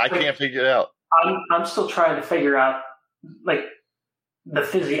 yeah, I can't figure it out. I'm still trying to figure out, like, the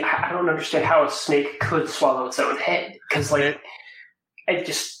physics. I don't understand how a snake could swallow its own head, because, like,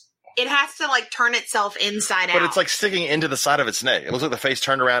 it has to, like, turn itself inside out. But it's like sticking into the side of its neck. It looks like the face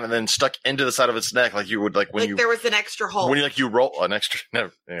turned around and then stuck into the side of its neck, like you would, like, when there was an extra hole. When you roll an extra. No,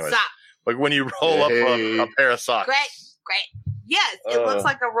 anyways. Stop. Like when you roll up a pair of socks. Great. Yes, it looks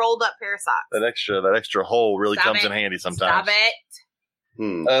like a rolled up pair of socks. That extra hole really comes in handy sometimes. Stop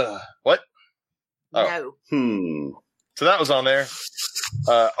it. What? No. So that was on there.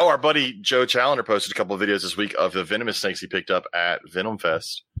 Our buddy Joe Challenger posted a couple of videos this week of the venomous snakes he picked up at Venom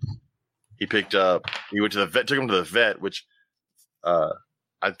Fest. He went to the vet, took him to the vet, which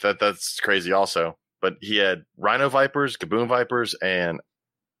that's crazy also. But he had rhino vipers, gaboon vipers, and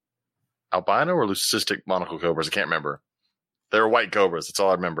albino or leucistic monocle cobras. I can't remember. They were white cobras. That's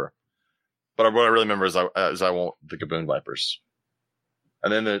all I remember. But what I really remember is I want the gaboon vipers.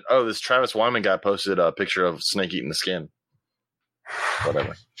 And then this Travis Wyman guy posted a picture of snake eating the skin.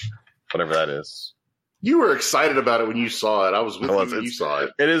 Whatever that is. You were excited about it when you saw it. I was with you when you saw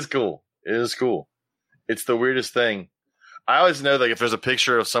it. It is cool. It's the weirdest thing. I always know that if there's a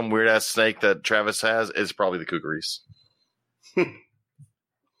picture of some weird ass snake that Travis has, it's probably the kookaries.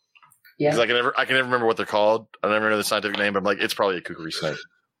 Yeah. Because I can never remember what they're called. I never know the scientific name, but I'm like, it's probably a kookarii snake.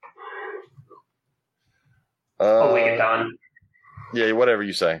 We get done. Yeah, whatever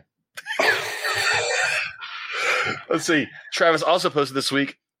you say. Let's see. Travis also posted this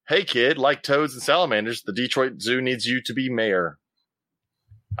week, "Hey kid, like toads and salamanders, the Detroit Zoo needs you to be mayor."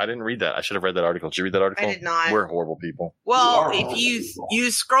 I didn't read that. I should have read that article. Did you read that article? I did not. We're horrible people. Well, if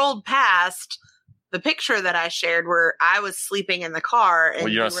you scrolled past the picture that I shared where I was sleeping in the car. And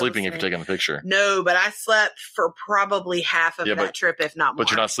well, you're not sleeping if you're taking the picture. No, but I slept for probably half of that trip, if not more.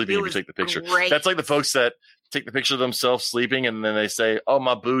 But you're not sleeping if you take the picture. Great. That's like the folks that take the picture of themselves sleeping and then they say, "Oh,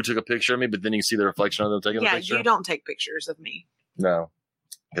 my boo took a picture of me," but then you see the reflection of them taking the picture. Yeah, you don't take pictures of me. No.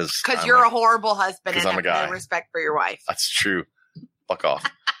 Because you're a horrible husband and I'm a guy. have no respect for your wife. That's true. Fuck off.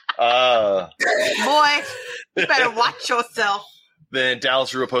 Boy, you better watch yourself. Then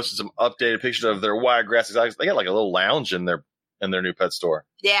Dallas Rua posted some updated pictures of their Wiregrass exotics. They got like a little lounge in their new pet store.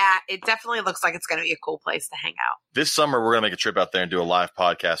 Yeah, it definitely looks like it's going to be a cool place to hang out. This summer, we're going to make a trip out there and do a live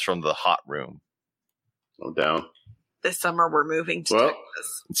podcast from the hot room. I'm down. This summer, we're moving to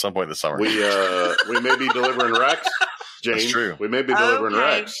Texas. At some point this summer. We may be delivering racks, James. That's true. We may be delivering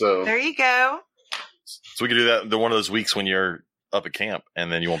racks. So there you go. So we can do that one of those weeks when you're up at camp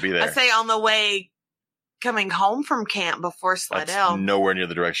and then you won't be there. I say on the way coming home from camp before Slidell. That's nowhere near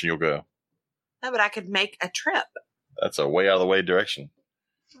the direction you'll go. No, but I could make a trip. That's a way out of the way direction.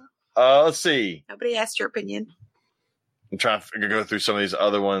 Let's see. Nobody asked your opinion. I'm trying to go through some of these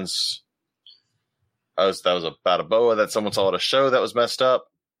other ones. That was about a boa that someone saw at a show that was messed up.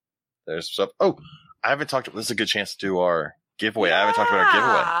 There's stuff. Oh, I haven't talked. This is a good chance to do our giveaway. Yeah. I haven't talked about our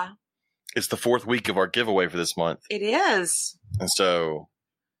giveaway. It's the 4th week of our giveaway for this month. It is. And so,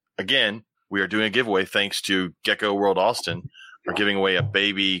 again, we are doing a giveaway thanks to Gecko World Austin. We're giving away a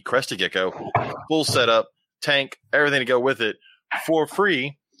baby crested gecko, full setup, tank, everything to go with it for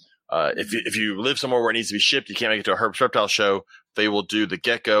free. If you live somewhere where it needs to be shipped, you can't make it to a Herb's Reptile show, they will do the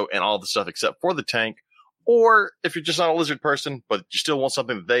gecko and all the stuff except for the tank. Or if you're just not a lizard person, but you still want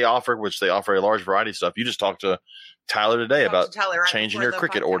something that they offer, which they offer a large variety of stuff, you just talk to Tyler today about changing your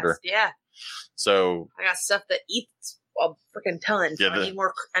cricket order. Yeah. So I got stuff that eats a freaking ton. So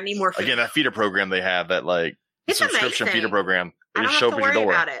I need more food. Again, that feeder program they have, that like subscription feeder program, they just show up at your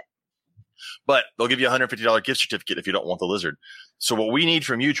door. But they'll give you a $150 gift certificate if you don't want the lizard. So what we need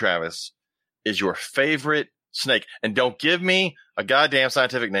from you, Travis, is your favorite snake. And don't give me a goddamn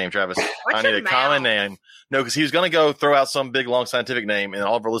scientific name, Travis. I need a common name. No, because he was going to go throw out some big, long scientific name, and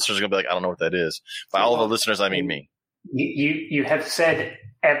all of our listeners are going to be like, I don't know what that is. By all of our listeners, I mean me. You have said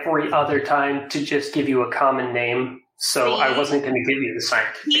every other time to just give you a common name, so I wasn't going to give you the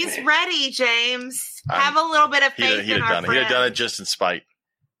scientific name. He's ready, James. Have a little bit of faith in our friend. He'd have done it just in spite.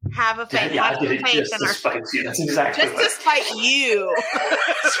 Have a faith. Yeah, I did it just to spite you. That's exactly just to spite you.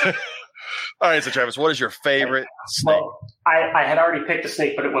 All right, so Travis, what is your favorite snake? Well, I had already picked a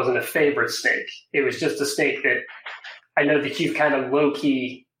snake, but it wasn't a favorite snake. It was just a snake that I know that you've kind of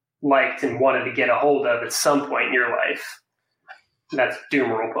low-key liked and wanted to get a hold of at some point in your life. And that's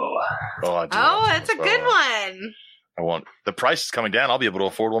Doomerel boa. Oh, that's a good one. The price is coming down. I'll be able to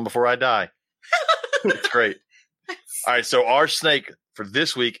afford one before I die. It's great. All right, so our snake for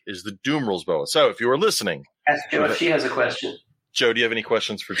this week is the Doomerel's boa. So if you were listening, ask Jo if she has a question. Joe, do you have any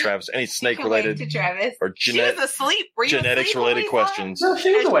questions for Travis? Any snake-related to Travis. Or she was asleep. genetics-related questions? No,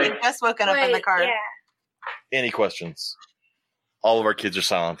 she was awake. Just woken up in the car. Yeah. Any questions? All of our kids are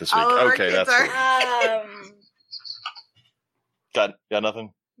silent this week. Okay, that's good. Got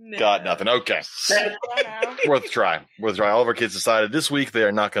nothing? No. Got nothing. Okay. Worth a try. All of our kids decided this week they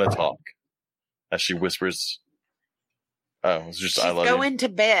are not going to talk. As she whispers, it's just I love you. She's going to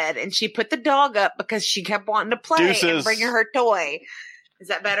bed, and she put the dog up because she kept wanting to play and bring her toy. Is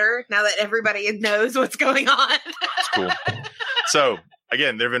that better now that everybody knows what's going on? That's cool. So,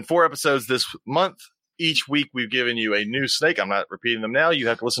 again, there have been 4 episodes this month. Each week, we've given you a new snake. I'm not repeating them now. You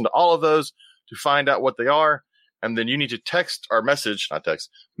have to listen to all of those to find out what they are. And then you need to message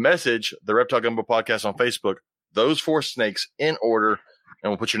the Reptile Gumbo Podcast on Facebook, those 4 snakes in order, and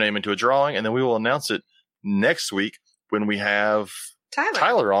we'll put your name into a drawing, and then we will announce it next week when we have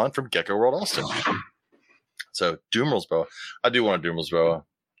Tyler on from Gecko World Austin. So, Doomerel's boa. I do want a Doomerel's boa.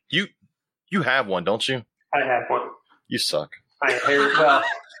 You have one, don't you? I have one. You suck.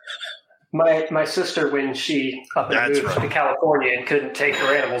 My sister, when she moved to California and couldn't take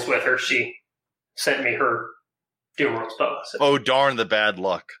her animals with her, she sent me her Dumeral's boa. So. Oh, darn the bad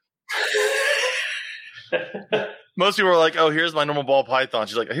luck. Most people are like, oh, here's my normal ball python.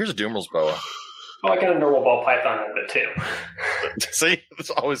 She's like, oh, here's a Dumeral's boa. Oh, I got a normal ball python out of it too. See, there's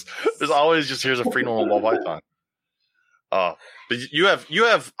always just here's a free normal ball python. But you have.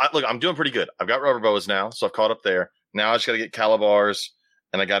 Look, I'm doing pretty good. I've got rubber boas now, so I've caught up there. Now I just got to get Calibars,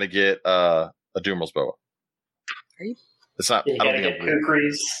 and I got to get a Dumeral's boa. Are you? It's not. You got to get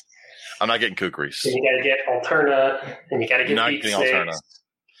kukris. I'm not getting kukris. And you got to get Alterna, and you got to get beak snakes. Alterna.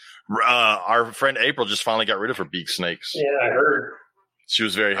 Our friend April just finally got rid of her beak snakes. Yeah, I heard. She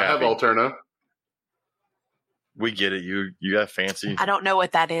was very happy. I have Alterna. We get it. You got fancy. I don't know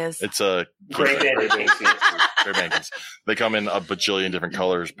what that is. It's a Gray Bangkins. They come in a bajillion different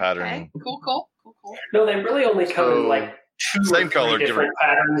colors, pattern. Okay. Cool. No, they really only come in like two same or three color, different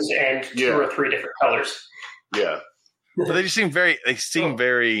patterns and two or three different colors. Yeah. But they just seem very.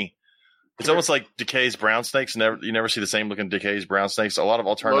 It's almost like Decay's brown snakes. You never see the same looking Decay's brown snakes. A lot of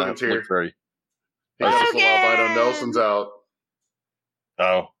alternatives look very. Albino Nelson's out.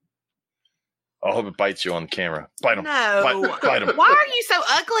 Oh. I hope it bites you on camera. Bite him. No. Bite him. Why are you so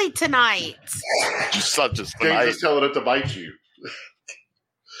ugly tonight? Just James is telling it to bite you.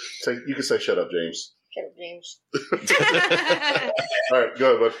 You can say shut up, James. Shut up, James. All right,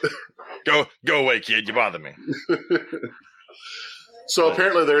 go ahead, bud. Go away, kid. You bother me. So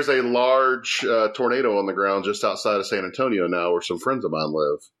apparently there's a large tornado on the ground just outside of San Antonio now where some friends of mine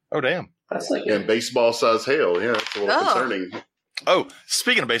live. Oh, damn. That's like And baseball-sized hail. Yeah, it's a little concerning. Oh,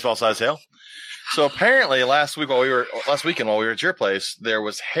 speaking of baseball-sized hail. So apparently last weekend while we were at your place, there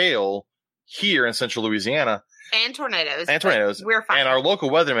was hail here in central Louisiana. And tornadoes. We're fine. And our local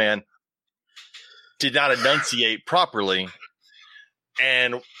weatherman did not enunciate properly.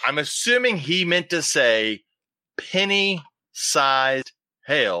 And I'm assuming he meant to say penny-sized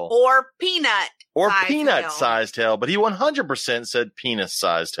hail. Or peanut-sized hail. But he 100% said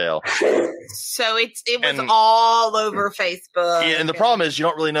penis-sized hail. So it was all over Facebook. Yeah, and the problem is you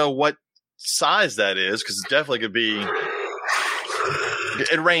don't really know what size that is because it definitely could be.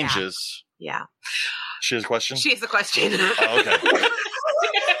 It ranges. Yeah. She has a question? She has a question. Oh, okay.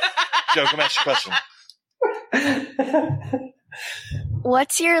 Joe, come ask your question.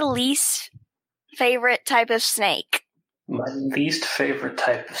 What's your least favorite type of snake? My least favorite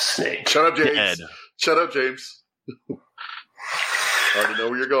type of snake. Shut up, James. Dead. Shut up, James. I already know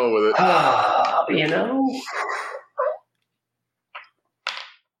where you're going with it. You know?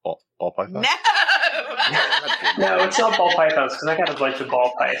 Ball python? No! No, it's not ball pythons because I got a bunch of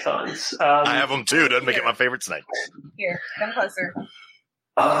ball pythons. I have them too. Doesn't make it my favorite snake. Here, come closer.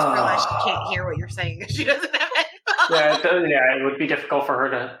 I just realized she can't hear what you're saying because she doesn't have headphones. It would be difficult for her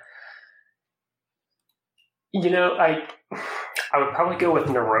to. You know, I would probably go with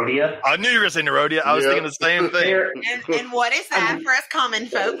Nerodia. I knew you were going to say Nerodia. I was thinking the same thing. And what is that for us common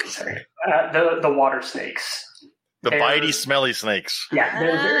folk? The water snakes. The bitey, smelly snakes. Yeah,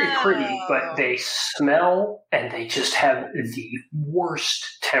 they're very pretty, but they smell and they just have the worst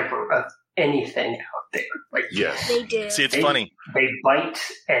temper of anything out there. Like, yes, they do. See, it's funny. They bite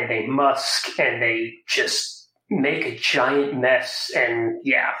and they musk and they just make a giant mess. And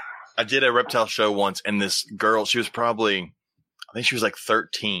yeah, I did a reptile show once, and this girl, she was I think she was like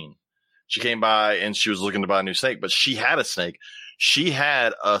 13. She came by and she was looking to buy a new snake, but she had a snake. She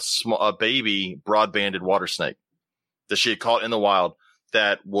had a baby broad-banded water snake that she had caught in the wild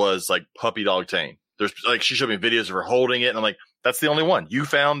that was like puppy dog tame. There's like, she showed me videos of her holding it, and I'm like, that's the only one. You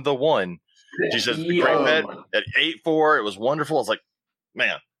found the one. She says, great pet at 8'4". It was wonderful. I was like,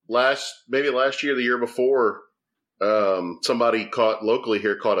 man. Last year, the year before, somebody caught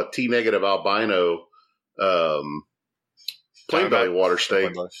a T-negative albino plain belly water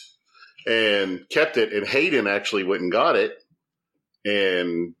snake and kept it. And Hayden actually went and got it,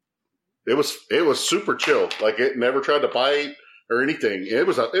 and it was super chill. Like, it never tried to bite or anything. It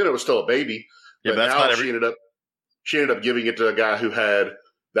was still a baby. Yeah, but now she ended up giving it to a guy who had,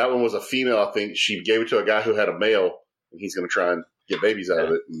 that one was a female. I think she gave it to a guy who had a male, and he's going to try and get babies out of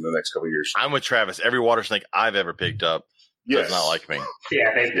it in the next couple of years. I'm with Travis. Every water snake I've ever picked up does not like me.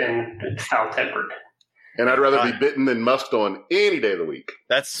 Yeah, they've been foul-tempered. And I'd rather be bitten than musked on any day of the week.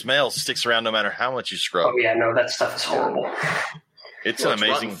 That smell sticks around no matter how much you scrub. Oh yeah, no, that stuff is horrible. It's an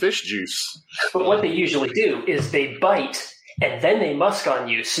amazing fish juice. But what they usually do is they bite and then they musk on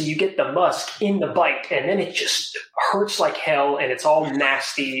you, so you get the musk in the bite, and then it just hurts like hell, and it's all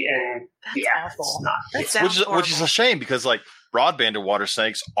nasty, and awful. It's not. Which is a shame because like broad-banded water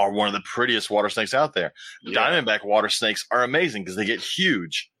snakes are one of the prettiest water snakes out there. Yeah. Diamondback water snakes are amazing because they get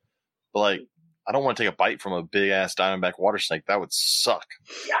huge. But like, I don't want to take a bite from a big ass diamondback water snake. That would suck.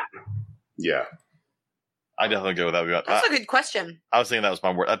 Yeah. I definitely go with that. That's a good question. I was thinking that was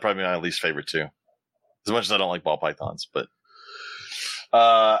my word. That'd probably be my least favorite too. As much as I don't like ball pythons, but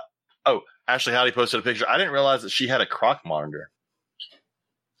Ashley Howdy posted a picture. I didn't realize that she had a croc monitor,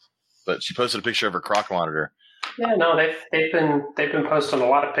 but she posted a picture of her croc monitor. Yeah, no, they've been posting a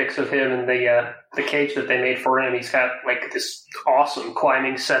lot of pics of him and the cage that they made for him. He's got like this awesome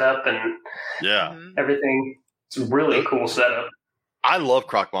climbing setup and everything. It's a really cool setup. I love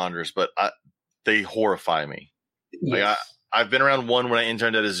croc monitors, but they horrify me. Yes. Like I've been around one when I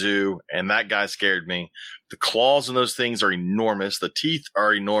interned at a zoo, and that guy scared me. The claws in those things are enormous. The teeth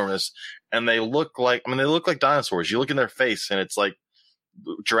are enormous, and they look like dinosaurs. You look in their face, and it's like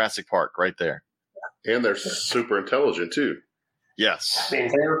Jurassic Park right there. And they're super intelligent too. Yes. I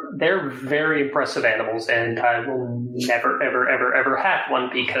mean, they're very impressive animals, and I will never, ever, ever, ever have one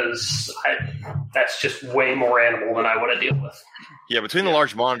because that's just way more animal than I want to deal with. Yeah, between the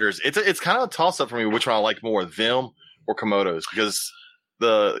large monitors, it's kind of a toss-up for me which one I like more, them or Komodos, because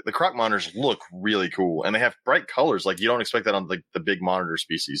the croc monitors look really cool, and they have bright colors. Like, you don't expect that on the big monitor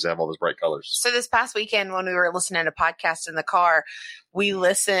species to have all those bright colors. So this past weekend when we were listening to podcasts in the car, we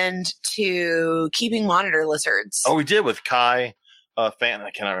listened to Keeping Monitor Lizards. Oh, we did with Kai Fan.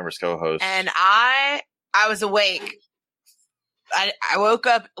 I cannot remember his co-host. And I was awake. I woke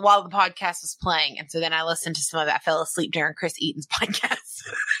up while the podcast was playing, and so then I listened to some of it. I fell asleep during Chris Eaton's podcast.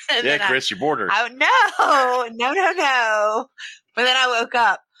 Yeah, Chris, you bored her. No. But then I woke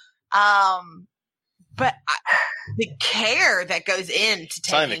up. But the care that goes into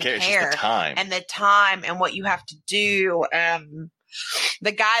taking care, it's just the time. And the time and what you have to do.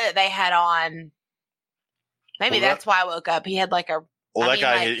 The guy that they had on, maybe that's why I woke up. He had like a. Well, his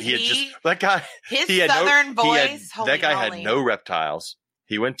southern voice. That guy had no reptiles.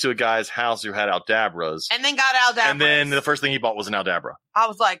 He went to a guy's house who had Aldabras. And then got Aldabras. And then the first thing he bought was an Aldabra. I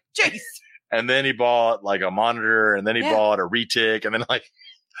was like, jeez. And then he bought like a monitor, and then he bought a retic, and then like.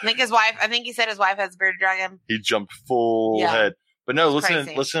 I think he said his wife has a bearded dragon. He jumped full head. But no,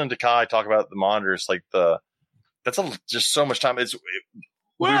 listening to Kai talk about the monitors, like just so much time.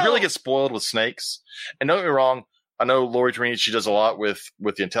 We really get spoiled with snakes. And don't get me wrong, I know Lori Torini, she does a lot with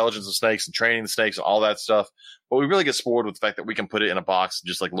the intelligence of snakes and training the snakes and all that stuff. But we really get spoiled with the fact that we can put it in a box and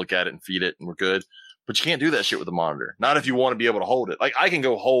just like look at it and feed it and we're good. But you can't do that shit with a monitor. Not if you want to be able to hold it. Like, I can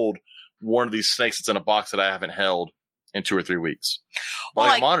go hold one of these snakes that's in a box that I haven't held in 2 or 3 weeks.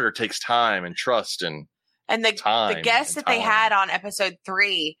 Well, a monitor takes time and trust and the guest that they had on episode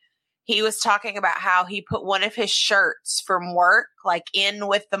 3, he was talking about how he put one of his shirts from work like in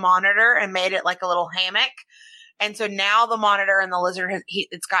with the monitor and made it like a little hammock. And so now the monitor and the lizard,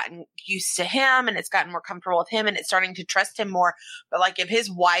 it's gotten used to him and it's gotten more comfortable with him and it's starting to trust him more. But like if his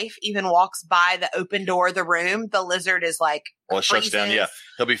wife even walks by the open door of the room, the lizard is like, it shuts down. Yeah.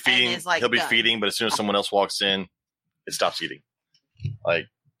 He'll be feeding. Like, he'll be feeding, but as soon as someone else walks in, it stops eating. Like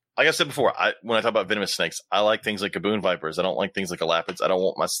I said before, when I talk about venomous snakes, I like things like gaboon vipers. I don't like things like elapids. I don't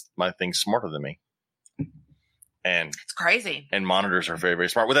want my things smarter than me. And it's crazy. And monitors are very, very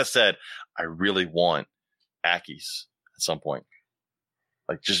smart. With that said, I really want Ackies at some point.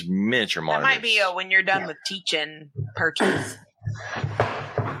 Like just miniature monitors. That might be when you're done with teaching purchase.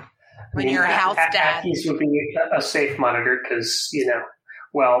 When you're a house dad. Ackies would be a safe monitor because,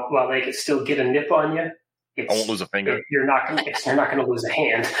 while they could still get a nip on you, I won't lose a finger. You're not going to lose a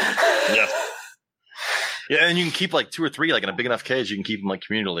hand. Yes. Yeah, and you can keep like 2 or 3 like in a big enough cage. You can keep them like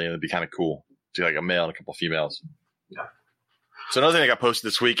communally, and it'd be kind of cool. Do like a male and a couple of females. Yeah. So another thing that got posted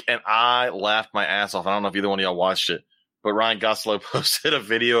this week, and I laughed my ass off. I don't know if either one of y'all watched it, but Ryan Goslow posted a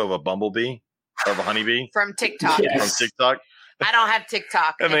video of a bumblebee, of a honeybee. From TikTok. Yes. From TikTok. I don't have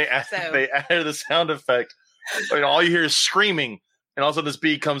TikTok. And they added the sound effect. All you hear is screaming. And also this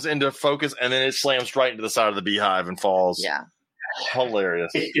bee comes into focus and then it slams right into the side of the beehive and falls. Yeah.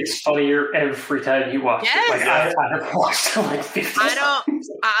 Hilarious. It's funnier every time you watch it. Like, I've watched it like 50 times.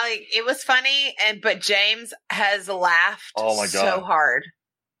 It was funny, but James has laughed so hard.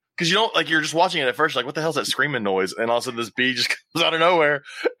 Because you're just watching it at first, like, what the hell's that screaming noise? And all of a sudden this bee just comes out of nowhere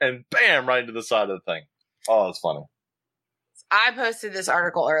and bam, right into the side of the thing. Oh, it's funny. I posted this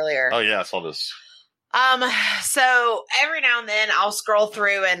article earlier. Oh yeah, I saw this. So every now and then I'll scroll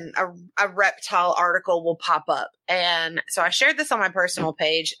through and a reptile article will pop up. And so I shared this on my personal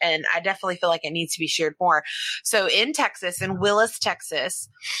page and I definitely feel like it needs to be shared more. So in Willis, Texas,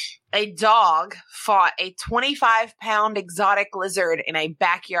 a dog fought a 25-pound exotic lizard in a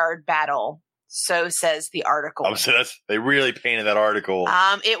backyard battle. So says the article. They really painted that article.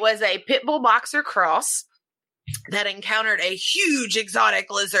 It was a pit bull boxer cross that encountered a huge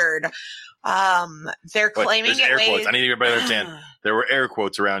exotic lizard. They're claiming it weighs. I need everybody to understand. There were air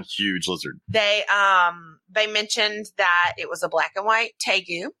quotes around huge lizard. They mentioned that it was a black and white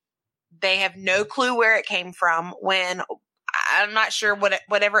tegu. They have no clue where it came from. When I'm not sure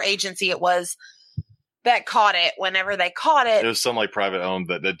whatever agency it was that caught it. Whenever they caught it, It was some like private owned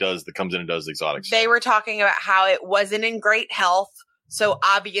that comes in and does exotic stuff. they were talking about how it wasn't in great health. So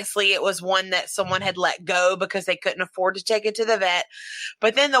obviously it was one that someone had let go because they couldn't afford to take it to the vet.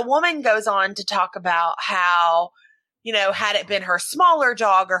 But then the woman goes on to talk about how, had it been her smaller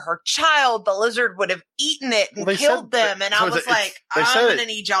dog or her child, the lizard would have eaten it and killed them. And I was like, I'm going to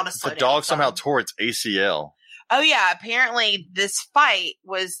need y'all to slow down. The dog somehow tore its ACL. Oh yeah. Apparently this fight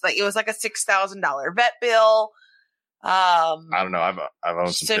was like a $6,000 vet bill. I don't know. I've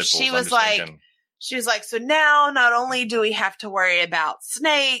owned some pit bulls. She was like, so now not only do we have to worry about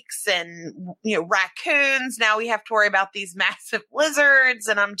snakes and, raccoons, now we have to worry about these massive lizards.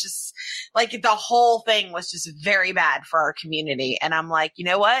 And I'm just like, the whole thing was just very bad for our community. And I'm like, you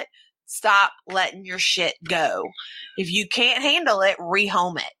know what? Stop letting your shit go. If you can't handle it,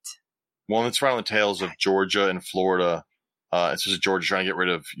 rehome it. Well, it's right on the tails of Georgia and Florida. It's just Georgia trying to get rid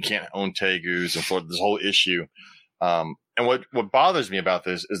of, you can't own tegus, and Florida, this whole issue. And what bothers me about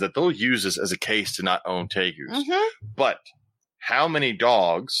this is that they'll use this as a case to not own tegus. Mm-hmm. But how many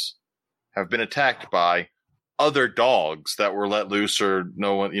dogs have been attacked by other dogs that were let loose or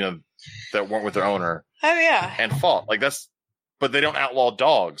no one, that weren't with their owner? Oh yeah. And fought but they don't outlaw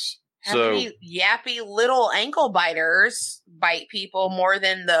dogs. How many yappy little ankle biters bite people more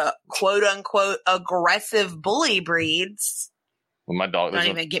than the quote unquote aggressive bully breeds? Well, my dog. Don't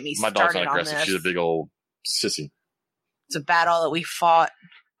even get me my started dog's not aggressive. on this. She's a big old sissy. It's a battle that we fought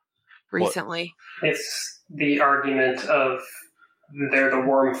recently. It's the argument of they're the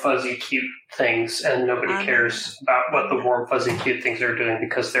warm, fuzzy, cute things, and nobody cares about what the warm, fuzzy, cute things are doing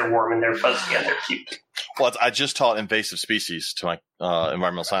because they're warm and they're fuzzy and they're cute. Well, I just taught invasive species to my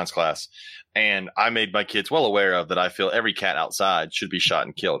environmental science class, and I made my kids well aware of that. I feel every cat outside should be shot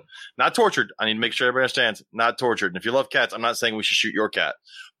and killed, not tortured. I need to make sure everybody understands, not tortured. And if you love cats, I'm not saying we should shoot your cat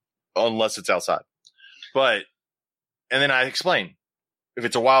unless it's outside. And then I explain, if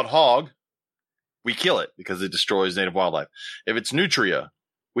it's a wild hog, we kill it because it destroys native wildlife. If it's nutria,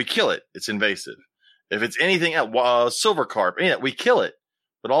 we kill it. It's invasive. If it's anything else, silver carp, we kill it.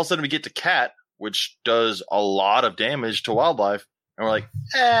 But all of a sudden we get to cat, which does a lot of damage to wildlife. And we're like,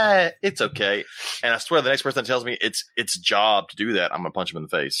 it's okay. And I swear the next person that tells me it's job to do that, I'm going to punch him in the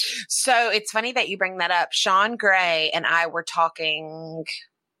face. So it's funny that you bring that up. Sean Gray and I were talking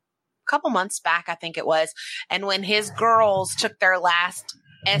couple months back, I think it was. And when his girls took their last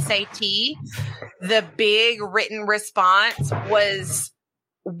SAT, the big written response was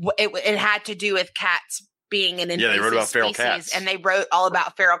it had to do with cats being an invasive they wrote about feral species, cats. And they wrote all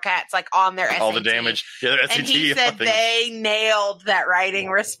about feral cats, like on their SAT. All the damage. Yeah, their SAT. And he said they nailed that writing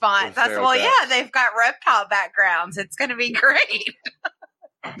response. I said, well, cats. yeah, they've got reptile backgrounds. It's going to be great.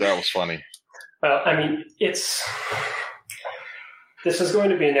 That was funny. Well, I mean, this is going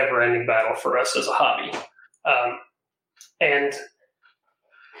to be a never-ending battle for us as a hobby. And,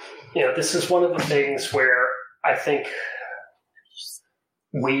 this is one of the things where I think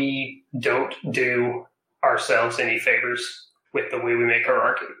we don't do ourselves any favors with the way we make our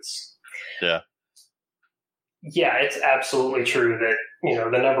arguments. Yeah. Yeah, it's absolutely true that,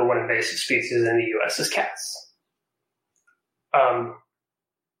 the number one invasive species in the U.S. is cats.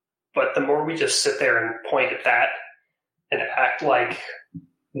 But the more we just sit there and point at that and act like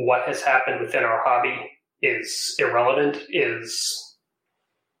what has happened within our hobby is irrelevant, it's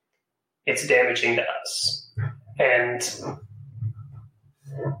damaging to us. And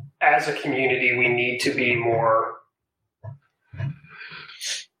as a community, we need to be more,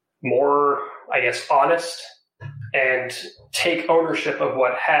 I guess, honest and take ownership of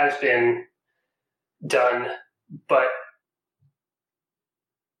what has been done, but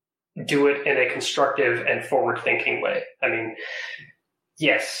do it in a constructive and forward-thinking way. I mean,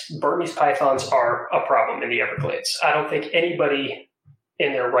 yes, Burmese pythons are a problem in the Everglades. I don't think anybody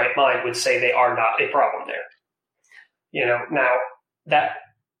in their right mind would say they are not a problem there. Now, that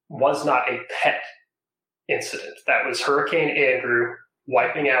was not a pet incident. That was Hurricane Andrew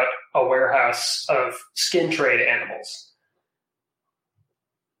wiping out a warehouse of skin trade animals.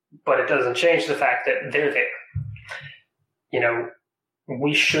 But it doesn't change the fact that they're there.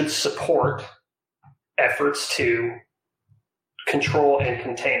 We should support efforts to control and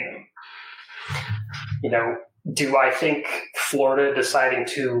contain them. Do I think Florida deciding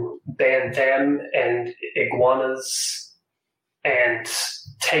to ban them and iguanas and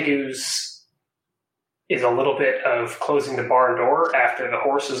tegus is a little bit of closing the barn door after the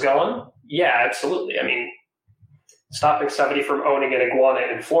horse is gone? Yeah, absolutely. I mean, stopping somebody from owning an iguana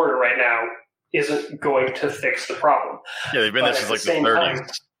in Florida right now isn't going to fix the problem. Yeah, they've been there since like the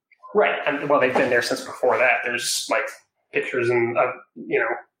 30s. Right. And, well, they've been there since before that. There's like pictures at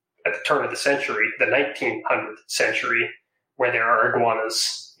the turn of the century, the 1900th century, where there are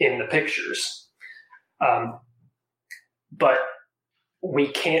iguanas in the pictures. But we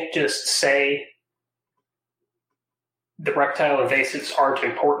can't just say the reptile invasives aren't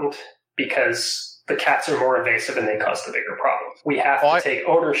important because the cats are more invasive and they cause the bigger problem. We have to take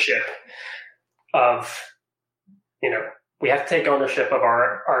ownership of,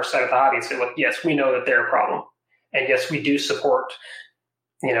 our side of the hobby and say, look, yes, we know that they're a problem. And yes, we do support,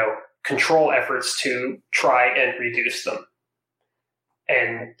 control efforts to try and reduce them.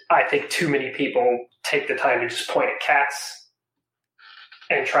 And I think too many people take the time to just point at cats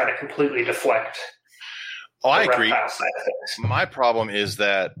and try to completely deflect. I agree. Side of things. My problem is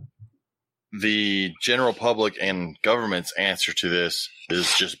that the general public and government's answer to this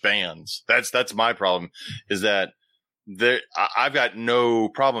is just bans. That's my problem, is that I've got no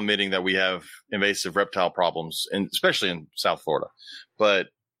problem admitting that we have invasive reptile problems, especially in South Florida. But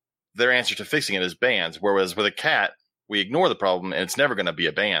their answer to fixing it is bans, whereas with a cat, we ignore the problem, and it's never going to be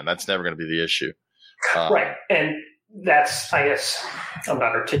a ban. That's never going to be the issue. Right. And that's, I guess, I'm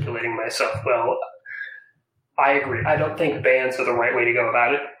not articulating myself well. I agree. I don't think bans are the right way to go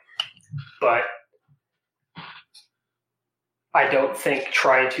about it. But I don't think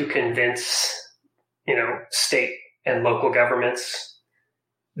trying to convince, state and local governments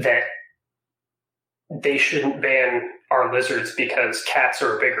that they shouldn't ban our lizards because cats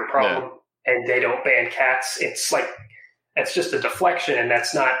are a bigger problem and they don't ban cats. It's like, that's just a deflection, and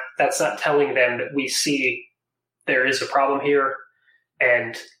that's not telling them that we see there is a problem here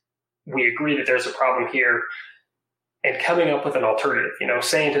and we agree that there's a problem here, and coming up with an alternative,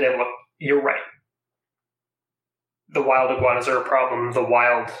 saying to them, look, you're right. The wild iguanas are a problem. The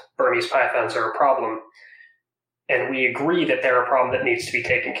wild Burmese pythons are a problem. And we agree that they're a problem that needs to be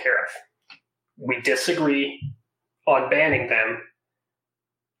taken care of. We disagree on banning them.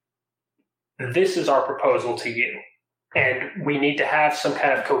 This is our proposal to you. And we need to have some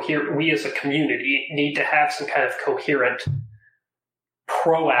kind of we as a community need to have some kind of coherent,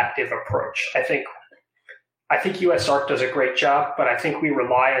 proactive approach. I think USARC does a great job, but I think we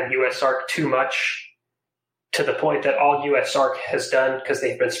rely on USARC too much, to the point that all USARC has done, because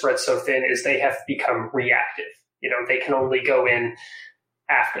they've been spread so thin, is they have become reactive. They can only go in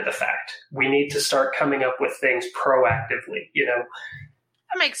after the fact. We need to start coming up with things proactively.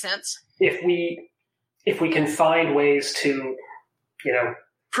 That makes sense. If we can find ways to,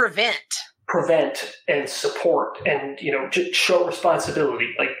 prevent and support and, show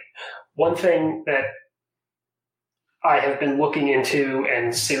responsibility. Like, one thing that I have been looking into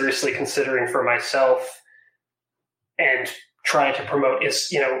and seriously considering for myself and trying to promote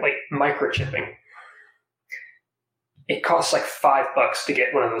is, like microchipping. It costs like $5 to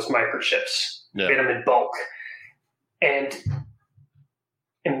get one of those microchips. Yeah. Get them in bulk. And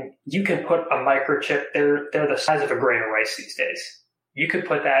you can put a microchip, they're the size of a grain of rice these days. You could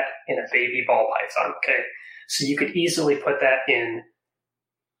put that in a baby ball python, okay? So you could easily put that in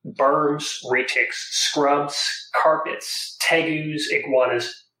berms, retics, scrubs, carpets, tegus,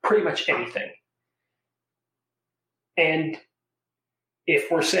 iguanas, pretty much anything. And if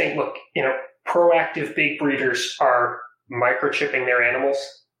we're saying, look, proactive big breeders are microchipping their animals.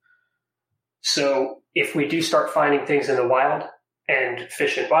 So if we do start finding things in the wild, and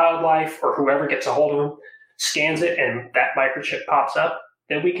Fish and Wildlife or whoever gets a hold of them scans it and that microchip pops up,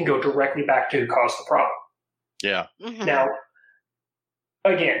 then we can go directly back to who caused the problem. Yeah. Mm-hmm. Now,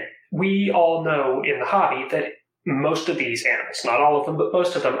 again, we all know in the hobby that most of these animals, not all of them, but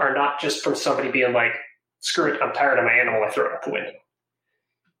most of them are not just from somebody being like, screw it, I'm tired of my animal, I throw it out the window.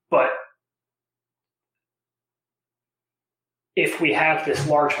 But if we have this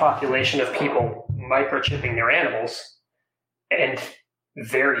large population of people microchipping their animals, and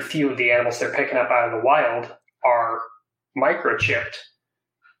very few of the animals they're picking up out of the wild are microchipped,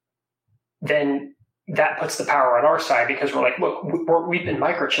 then that puts the power on our side, because we're like, look, we've been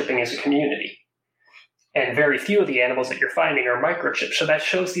microchipping as a community. And very few of the animals that you're finding are microchipped. So that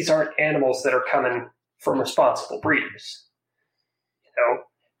shows these aren't animals that are coming from responsible breeders.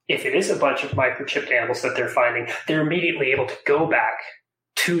 If it is a bunch of microchipped animals that they're finding, they're immediately able to go back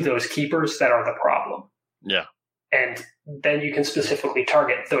to those keepers that are the problem. Yeah. And then you can specifically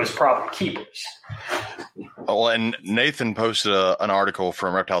target those problem keepers. Well, and Nathan posted an article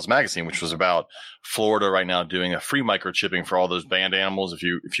from Reptiles Magazine, which was about Florida right now doing a free microchipping for all those banned animals. If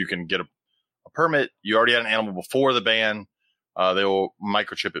you can get a permit, you already had an animal before the ban, they will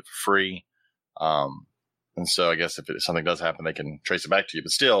microchip it for free. And so I guess if something does happen, they can trace it back to you.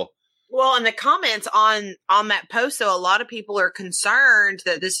 But still, Well, in the comments on that post, so a lot of people are concerned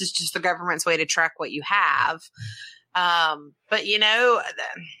that this is just the government's way to track what you have. But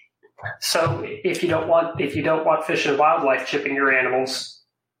So if you don't want Fish and Wildlife chipping your animals,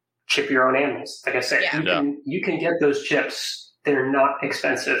 chip your own animals. Like I said, you can get those chips. They're not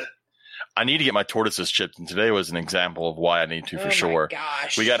expensive. I need to get my tortoises chipped, and today was an example of why I need to for sure.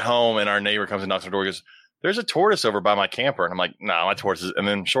 Gosh. We got home, and our neighbor comes and knocks on the door. He goes, "There's a tortoise over by my camper," and I'm like, "No, my tortoises." And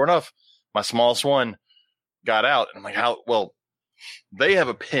then, sure enough, my smallest one got out, and I'm like, "How?" Well, they have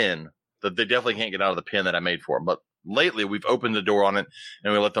a pen that they definitely can't get out of the pen that I made for them. But lately, we've opened the door on it,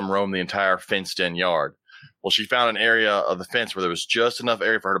 and we let them roam the entire fenced-in yard. Well, she found an area of the fence where there was just enough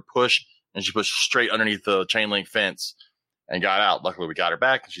area for her to push, and she pushed straight underneath the chain link fence and got out. Luckily, we got her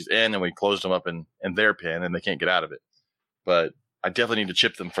back, and she's in, and we closed them up in their pen, and they can't get out of it. But I definitely need to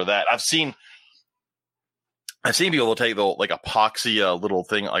chip them for that. I've seen people take the epoxy little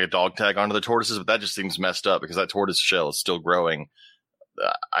thing, like a dog tag onto the tortoises, but that just seems messed up because that tortoise shell is still growing.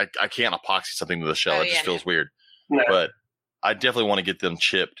 I can't epoxy something to the shell. It just feels weird. No. But I definitely want to get them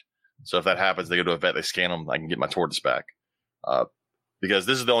chipped. So if that happens, they go to a vet, they scan them, I can get my tortoise back. Because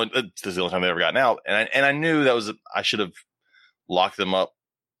this is the only time they ever gotten out. And I knew I should have locked them up,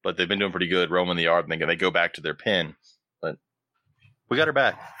 but they've been doing pretty good roaming the yard, and they go back to their pen. But we got her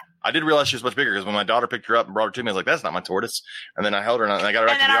back. I did realize she was much bigger because when my daughter picked her up and brought her to me, I was like, "That's not my tortoise." And then I held her and I got her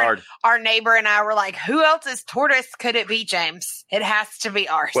back to the yard. Our neighbor and I were like, "Who else's tortoise could it be, James? It has to be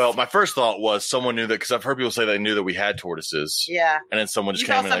ours." Well, my first thought was someone knew that, because I've heard people say they knew that we had tortoises. Yeah. And then someone just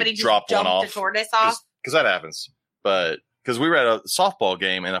came in and dropped one off. The tortoise off? Because that happens. But because we were at a softball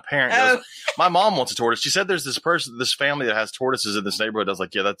game and a parent goes, "My mom wants a tortoise." She said there's this family that has tortoises in this neighborhood. I was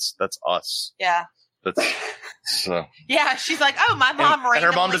like, "Yeah, that's us." Yeah. So. Yeah, she's like, "Oh, my mom and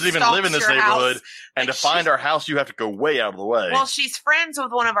her mom doesn't even live in this neighborhood, and to find our house, you have to go way out of the way." Well, she's friends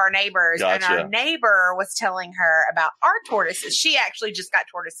with one of our neighbors, and our neighbor was telling her about our tortoises. She actually just got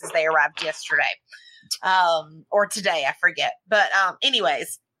tortoises; they arrived yesterday, or today, I forget. But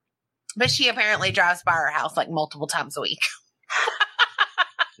anyways, but she apparently drives by our house like multiple times a week.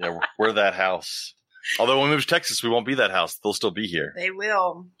 Yeah, we're that house. Although when we move to Texas, we won't be that house; they'll still be here. They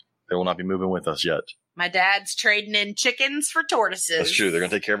will. They will not be moving with us yet. My dad's trading in chickens for tortoises. That's true. They're going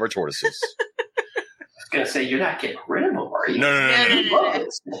to take care of our tortoises. I was going to say, you're not getting rid of them, are you? No. I do love them.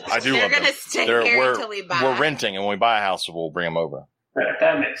 They're going to stay here until we buy. We're renting, and when we buy a house, we'll bring them over. Right,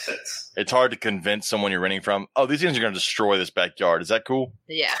 that makes sense. It's hard to convince someone you're renting from, "Oh, these things are going to destroy this backyard." Is that cool?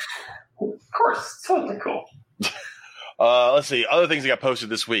 Yeah. Of course. It's totally cool. Let's see. Other things that got posted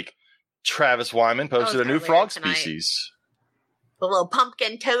this week. Travis Wyman posted a new frog species. The little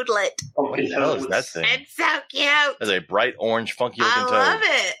pumpkin toadlet. What the hell is that thing? It's so cute. It's a bright orange, funky looking toad. I love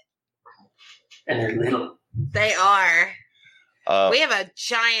it. And they're little. They are. We have a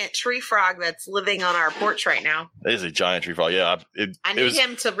giant tree frog that's living on our porch right now. It is a giant tree frog. Yeah. I need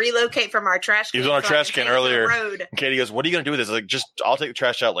him to relocate from our trash can. He was on our trash can earlier. And Katie goes, "What are you going to do with this?" I was like, "I'll take the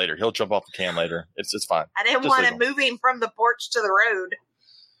trash out later. He'll jump off the can later. It's fine." I didn't want him moving from the porch to the road.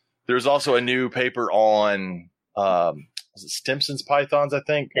 There's also a new paper on, was it Stimson's pythons, I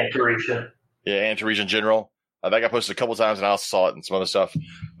think? Antaresia. Yeah, Antaresia in general. That got posted a couple times, and I also saw it and some other stuff.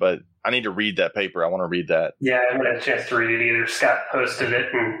 But I need to read that paper. I want to read that. Yeah, I haven't had a chance to read it either. Scott posted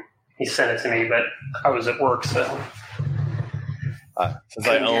it, and he sent it to me, but I was at work, so. Since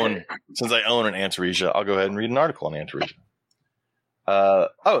I own an Antaresia, I'll go ahead and read an article on Antaresia.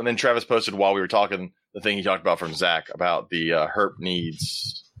 And then Travis posted while we were talking the thing he talked about from Zach about the herp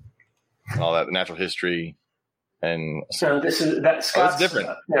needs and all that, the natural history. And so this is that Scott's different.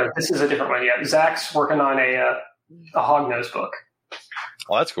 No, this is a different one. Yeah, Zach's working on a hognose book.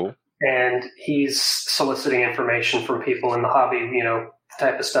 Oh, that's cool. And he's soliciting information from people in the hobby, the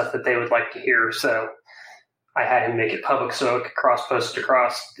type of stuff that they would like to hear. So I had him make it public so it could cross-post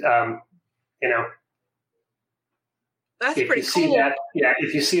across. That's if pretty you cool. See that,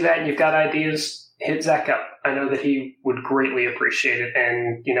 if you see that and you've got ideas, hit Zach up. I know that he would greatly appreciate it.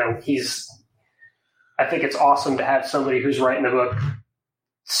 And, I think it's awesome to have somebody who's writing a book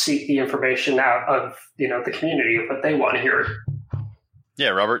seek the information out of, the community of what they want to hear. Yeah,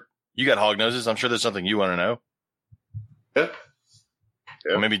 Robert, you got hog noses. I'm sure there's something you want to know. Yeah.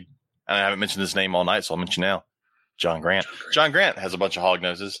 Or maybe, I haven't mentioned this name all night, so I'll mention now. John Grant. John Grant has a bunch of hog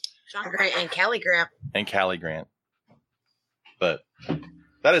noses. John Grant and Callie Grant. But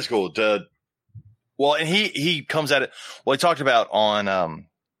that is cool. And he comes at it. Well, he talked about on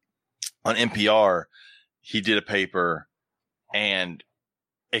NPR, he did a paper, and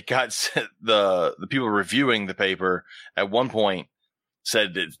it got the people reviewing the paper at one point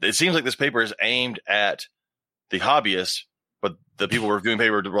said it seems like this paper is aimed at the hobbyists, but the people who were doing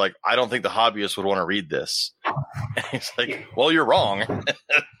paper were like, I don't think the hobbyists would want to read this. And it's like, well, you're wrong.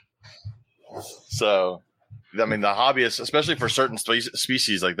 So, I mean, the hobbyists, especially for certain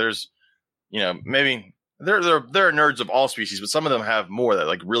species, like there's, maybe there are nerds of all species, but some of them have more that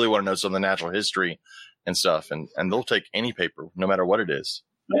like really want to know some of the natural history and stuff, and they'll take any paper, no matter what it is.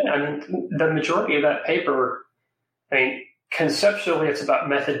 Yeah, I mean, the majority of that paper, I mean, conceptually it's about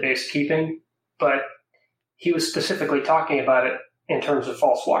method-based keeping, but he was specifically talking about it in terms of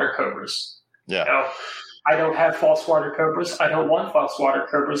false water cobras. Yeah. I don't have false water cobras. I don't want false water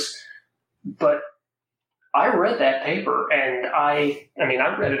cobras, but I read that paper, and I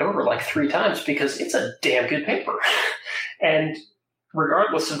read it over like 3 times because it's a damn good paper. And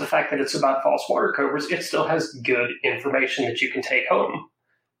regardless of the fact that it's about false water cobras, it still has good information that you can take home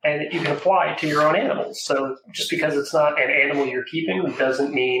and that you can apply to your own animals. So just because it's not an animal you're keeping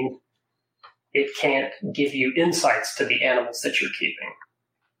doesn't mean it can't give you insights to the animals that you're keeping.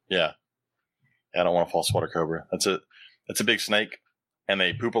 Yeah. I don't want a false water cobra. That's a big snake, and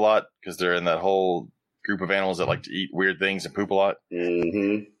they poop a lot because they're in that whole group of animals that like to eat weird things and poop a lot.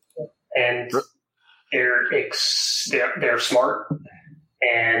 Mm-hmm. And they're smart,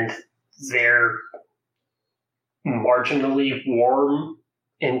 and they're marginally warm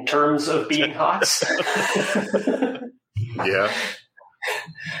in terms of being hot. Yeah.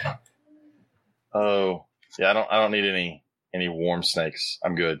 Oh, yeah. I don't need any warm snakes.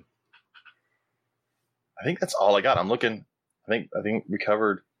 I'm good. I think that's all I got. I'm looking. I think we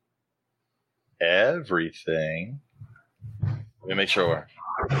covered everything. Let me make sure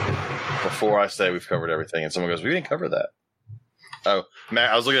before I say we've covered everything, and someone goes, "We didn't cover that." Oh,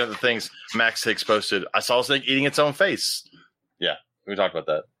 I was looking at the things Max Hicks posted. I saw a snake eating its own face. Yeah, we talked about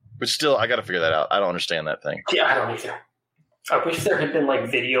that. But still, I got to figure that out. I don't understand that thing. Yeah, I don't either. I wish there had been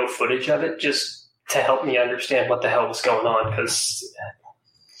like video footage of it just to help me understand what the hell was going on, because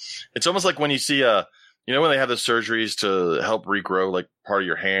it's almost like when you see when they have the surgeries to help regrow like part of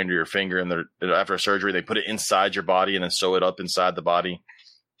your hand or your finger, and after a surgery they put it inside your body and then sew it up inside the body.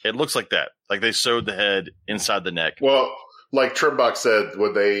 It looks like that. Like they sewed the head inside the neck. Well, like Trimbach said,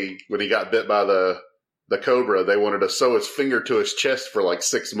 when he got bit by the cobra, they wanted to sew his finger to his chest for like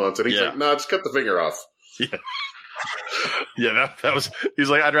 6 months, and he's like, "No, just cut the finger off." Yeah. Yeah, that was. He's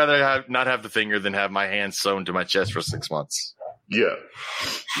like, I'd rather not have the finger than have my hand sewn to my chest for 6 months. Yeah,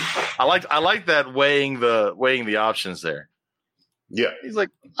 I like that weighing the options there. Yeah, he's like,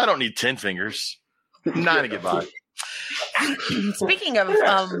 I don't need 10 fingers, 9 to get by. Speaking of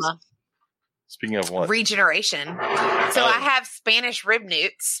what? Regeneration, so I have Spanish rib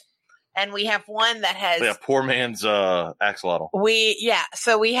newts, and we have one that has poor man's axolotl.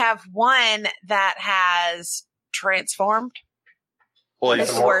 So we have one that has transformed. Well,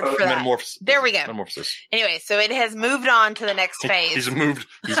 What's the word for that? Metamorphosis. There we go. Metamorphosis. Anyway, so it has moved on to the next phase. He's moved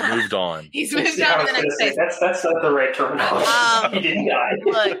on. He's moved on to the next phase. That's not the right terminology. He didn't die.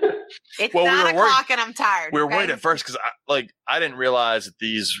 Look, it's 9 o'clock and I'm tired. We were worried at first because I didn't realize that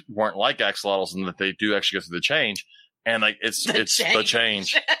these weren't like axolotls and that they do actually go through the change. And like it's the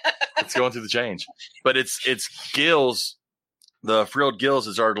change. It's going through the change. But its gills, the frilled gills,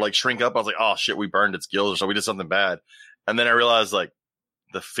 had started to like shrink up. I was like, oh shit, we burned its gills, or so we did something bad. And then I realized like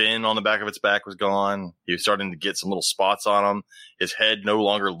the fin on the back of its back was gone. He was starting to get some little spots on him. His head no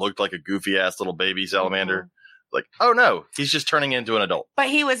longer looked like a goofy ass little baby salamander. Mm-hmm. Like, oh no, he's just turning into an adult. But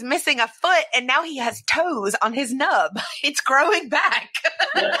he was missing a foot, and now he has toes on his nub. It's growing back.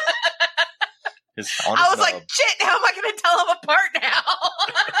 Yeah. I was like, shit, how am I going to tell them apart now?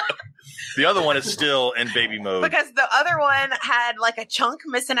 The other one is still in baby mode. Because the other one had like a chunk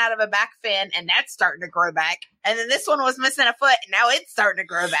missing out of a back fin, and that's starting to grow back. And then this one was missing a foot, and now it's starting to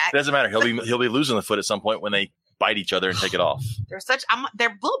grow back. It doesn't matter. He'll be losing the foot at some point when they bite each other and take it off. They're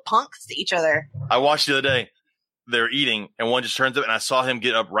little punks to each other. I watched the other day. They're eating, and one just turns up, and I saw him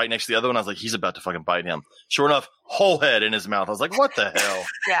get up right next to the other one. I was like, he's about to fucking bite him. Sure enough, whole head in his mouth. I was like, what the hell?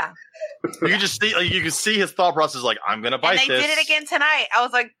 Yeah. You can just see, you can see his thought process. Like, I'm gonna bite this. And they did it again tonight. I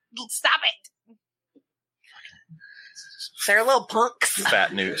was like, stop it. They're little punks.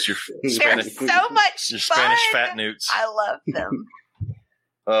 Fat newts. They're so much Your fun. Spanish fat newts. I love them.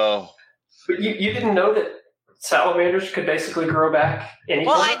 Oh. But you didn't know that salamanders could basically grow back anywhere?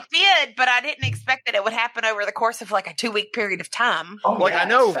 Well, I did, but I didn't expect that it would happen over the course of like a 2-week period of time. Oh, like I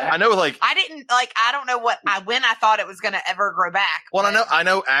know, like I don't know when I thought it was going to ever grow back. Well, I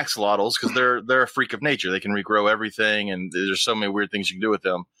know axolotls because they're a freak of nature. They can regrow everything, and there's so many weird things you can do with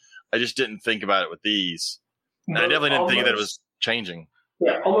them. I just didn't think about it with these. And I definitely didn't think that it was changing.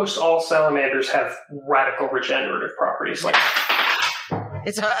 Yeah, almost all salamanders have radical regenerative properties. Like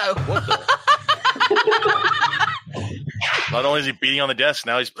it's what the? Not only is he beating on the desk,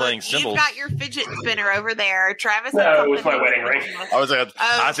 now he's playing cymbals. You've got your fidget spinner over there, Travis. No, it was my wedding ring. I was like,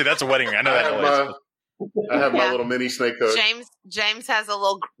 honestly, that's a wedding ring. I know that noise. I have my little mini snake hook. James has a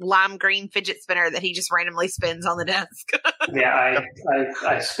little lime green fidget spinner that he just randomly spins on the desk. Yeah,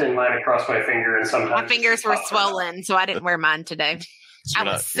 I spin mine across my finger, and sometimes my fingers were swollen, so I didn't wear mine today. So I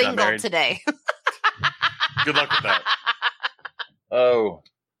was single today. Good luck with that. Oh,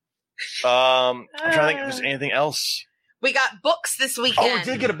 I'm trying to think if there's anything else. We got books this weekend. Oh, we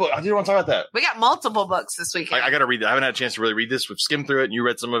did get a book. I did want to talk about that. We got multiple books this weekend. I got to read that. I haven't had a chance to really read this. We've skimmed through it, and you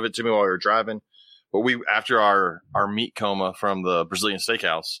read some of it to me while we were driving. But after our meat coma from the Brazilian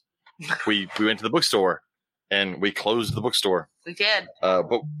steakhouse, we went to the bookstore, and we closed the bookstore. We did.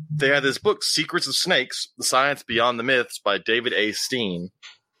 But they had this book, Secrets of Snakes, The Science Beyond the Myths by David A. Steen.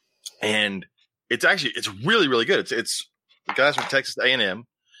 And it's really, really good. It's the guys from Texas A&M.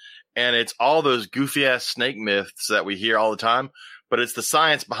 And it's all those goofy ass snake myths that we hear all the time, but it's the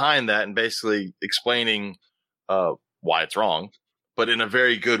science behind that and basically explaining why it's wrong, but in a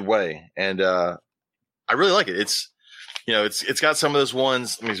very good way. And I really like it. It's got some of those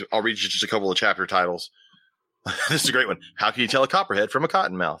ones. I'll read you just a couple of chapter titles. This is a great one. How can you tell a copperhead from a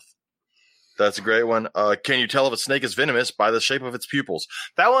cottonmouth? That's a great one. Can you tell if a snake is venomous by the shape of its pupils?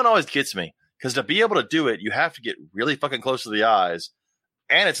 That one always gets me because to be able to do it, you have to get really fucking close to the eyes.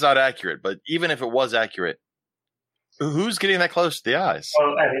 And it's not accurate, but even if it was accurate, who's getting that close to the eyes?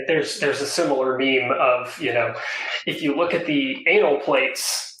 Well, I mean, there's a similar meme of, if you look at the anal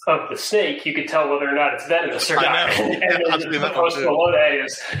plates of the snake, you can tell whether or not it's venomous or not. And then the post below that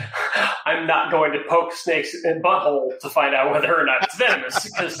is, I'm not going to poke snakes in butthole to find out whether or not it's venomous.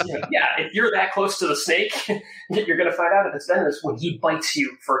 Because, if you're that close to the snake, you're going to find out if it's venomous when he bites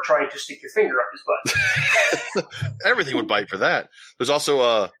you for trying to stick your finger up his butt. Everything would bite for that. There's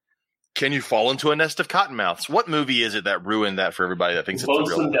also can you fall into a nest of cottonmouths? What movie is it that ruined that for everybody that thinks it's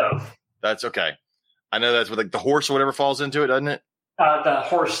a real Dove. That's okay. I know that's what the horse or whatever falls into it, doesn't it? The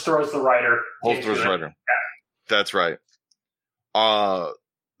horse throws the rider. Horse throws the rider. Yeah. That's right.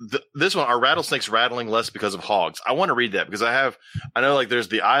 This one, are rattlesnakes rattling less because of hogs? I want to read that because I know like there's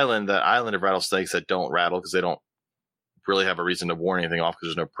that island of rattlesnakes that don't rattle because they don't really have a reason to warn anything off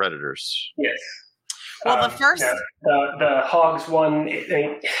because there's no predators. Yes. Well, the first... the hogs one,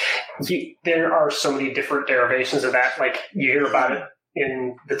 there are so many different derivations of that. Like, you hear about it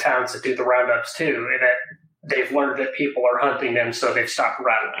in the towns that do the roundups, too, and that they've learned that people are hunting them, so they've stopped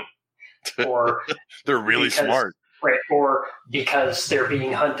rattling. Or they're really smart. Right, or because they're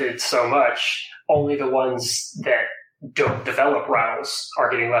being hunted so much, only the ones that don't develop rattles are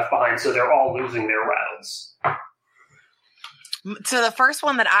getting left behind, so they're all losing their rattles. So the first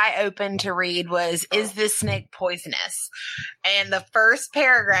one that I opened to read was, is this snake poisonous? And the first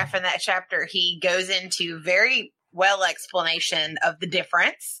paragraph in that chapter, he goes into very well explanation of the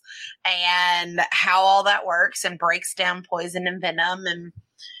difference and how all that works and breaks down poison and venom. And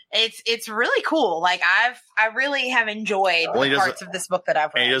it's really cool. Like I really have enjoyed the parts of this book that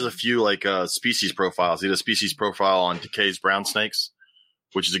I've read. And he does a few species profiles. He does a species profile on Decay's brown snakes,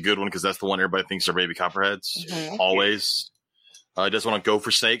 which is a good one because that's the one everybody thinks are baby copperheads. Mm-hmm. Always. He does one on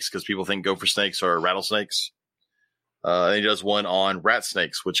gopher snakes because people think gopher snakes are rattlesnakes. And he does one on rat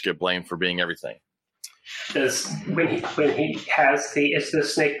snakes, which get blamed for being everything. When he has is the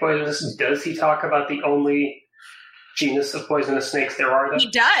snake poisonous, does he talk about the only genus of poisonous snakes there are? He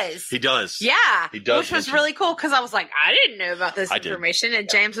does. Yeah. He does. Which was really cool because I was like, I didn't know about this information. And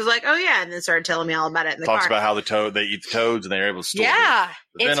James was like, oh, yeah. And then started telling me all about it in the car. Talks about how they eat the toads and they're able to store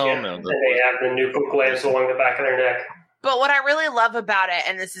the venom. And they have the nucleus along the back of their neck. But what I really love about it,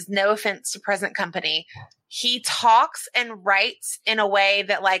 and this is no offense to present company, he talks and writes in a way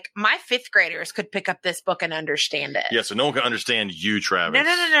that like my fifth graders could pick up this book and understand it. Yeah, so no one can understand you, Travis.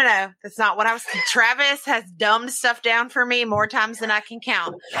 No. That's not what I was. Travis has dumbed stuff down for me more times than I can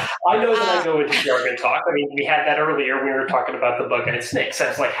count. I know that I go into jargon talk. I mean, we had that earlier when we were talking about the bug-headed snakes. I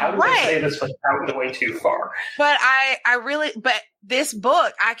was like, how do I say this without going too far? But but this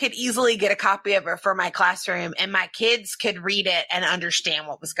book, I could easily get a copy of it for my classroom and my kids could read it and understand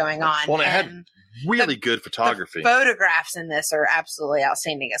what was going on. Well, it had really good photography. The photographs in this are absolutely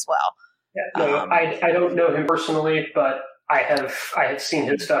outstanding as well. Yeah, I don't know him personally, but I have seen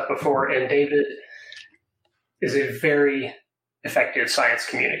his stuff before, and David is a very effective science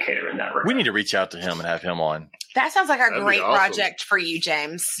communicator in that regard. We need to reach out to him and have him on. That sounds like a great project for you,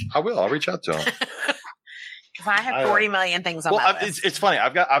 James. I will. I'll reach out to him. I have 40 million things on my list. It's funny.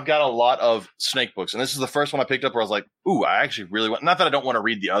 I've got a lot of snake books, and this is the first one I picked up where I was like, "Ooh, I actually really want." Not that I don't want to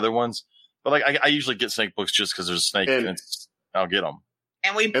read the other ones, but like I usually get snake books just because there's a snake, and I'll get them.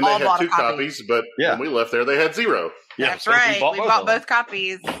 And we And all they had bought 2 a copy. copies, but Yeah. when we left there, they had 0. Yeah, That's so we right. We bought of them. both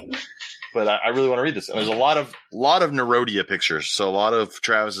copies. But I really want to read this. And there's a lot of Nerodia pictures. So a lot of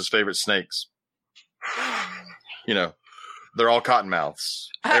Travis's favorite snakes. You know, they're all cottonmouths.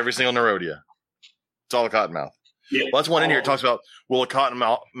 Every single Nerodia. It's all a cottonmouth. Yeah. Well, that's one in here. It talks about, will a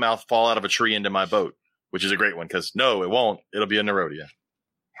cottonmouth fall out of a tree into my boat? Which is a great one because no, it won't. It'll be a Nerodia.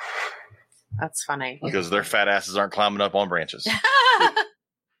 That's funny. Because their fat asses aren't climbing up on branches.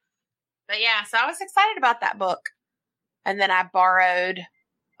 But yeah, so I was excited about that book. And then I borrowed.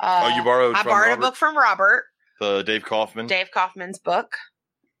 You borrowed I from borrowed Robert? a book from Robert. The Dave Kaufman's book.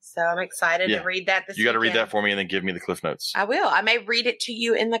 So I'm excited to read that this You got to read weekend. that for me and then give me the Cliff Notes. I will. I may read it to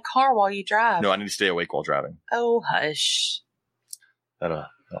you in the car while you drive. No, I need to stay awake while driving. Oh, hush.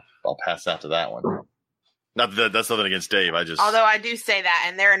 I'll pass out to that one. Not that that's nothing against Dave. Although I do say that,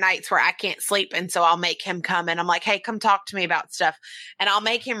 and there are nights where I can't sleep, and so I'll make him come, and I'm like, hey, come talk to me about stuff. And I'll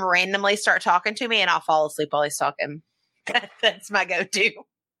make him randomly start talking to me, and I'll fall asleep while he's talking. That's my go-to.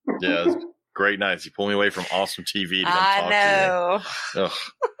 Yeah, it's great nights. You pull me away from awesome TV to come talk to you. Ugh.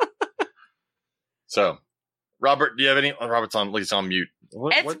 So, Robert, do you have any? Robert's on. Look, he's on mute. It's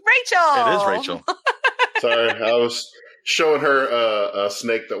What? Rachel. It is Rachel. Sorry, I was showing her a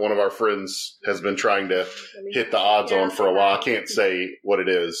snake that one of our friends has been trying to hit the odds on for a while. I can't say what it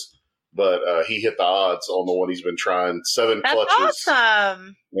is, but he hit the odds on the one he's been trying. 7 That's clutches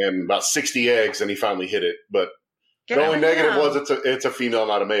awesome. and about 60 eggs, and he finally hit it. But Good the only for negative him. was it's a female,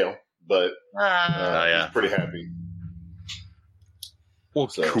 not a male. But yeah. he's pretty happy. Well,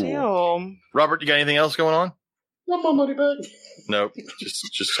 So- cool. Damn. Robert, you got anything else going on? Want my money back? Nope.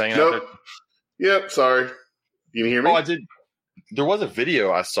 Just hanging out Nope. Yep, sorry. You can hear me? there. Oh, I did. There was a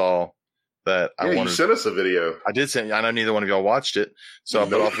video I saw that I Yeah, you wanted. sent us a video. I did send. I know neither one of y'all watched it, so I'll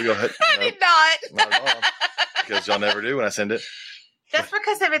put off. Go ahead. I did not. Not at all. Because y'all never do when I send it. That's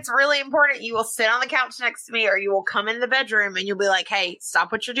because if it's really important, you will sit on the couch next to me or you will come in the bedroom and you'll be like, hey,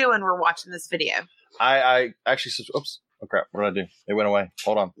 stop what you're doing. We're watching this video. I actually. Oops. Oh crap! What did I do? It went away.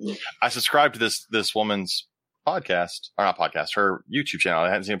 Hold on. I subscribed to this woman's podcast, or not podcast, her YouTube channel. I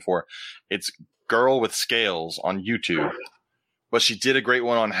hadn't seen it before. It's Girl with Scales on YouTube, but she did a great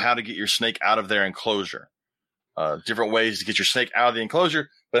one on how to get your snake out of their enclosure. Different ways to get your snake out of the enclosure,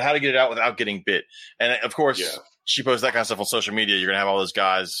 but how to get it out without getting bit. And of course, she posts that kind of stuff on social media. You're gonna have all those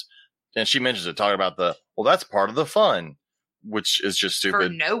guys, and she mentions it, talking about that's part of the fun, which is just stupid. For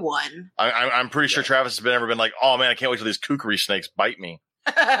no one. I'm pretty sure Travis has ever been like, oh man, I can't wait till these kookery snakes bite me.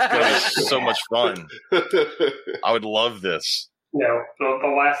 It's gonna be so much fun. I would love this. No, the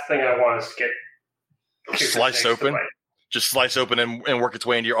last thing I want is to get Slice open? Just slice open and work its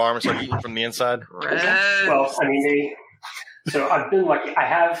way into your arm and start eating from the inside. Gross. Well, I mean, so I've been lucky. I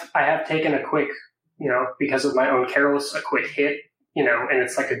have taken a quick, because of my own careless, a quick hit, and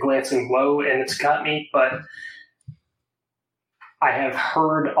it's like a glancing blow, and it's got me. But I have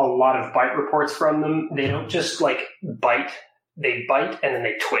heard a lot of bite reports from them. They don't just bite; they bite and then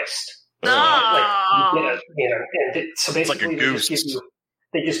they twist. Oh. So basically, like a goose.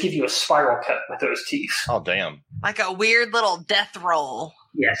 they just give you a spiral cut with those teeth. Oh damn! Like a weird little death roll.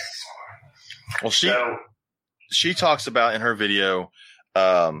 Yes. Well, she talks about in her video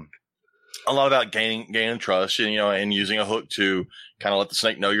a lot about gaining trust, and using a hook to kind of let the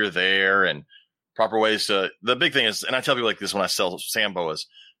snake know you're there, and proper ways to. The big thing is, and I tell people like this when I sell sand boas,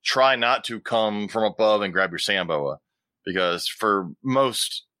 try not to come from above and grab your sand boa, because for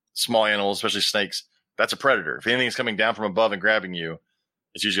most small animals, especially snakes, that's a predator. If anything is coming down from above and grabbing you,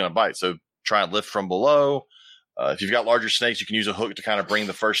 it's usually going to bite. So try and lift from below. If you've got larger snakes, you can use a hook to kind of bring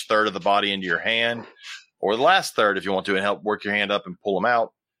the first third of the body into your hand, or the last third if you want to, and help work your hand up and pull them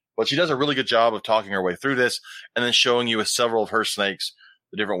out. But she does a really good job of talking her way through this and then showing you with several of her snakes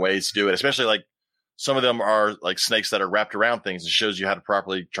the different ways to do it, especially like some of them are like snakes that are wrapped around things. It shows you how to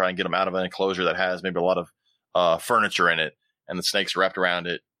properly try and get them out of an enclosure that has maybe a lot of furniture in it, and the snake's wrapped around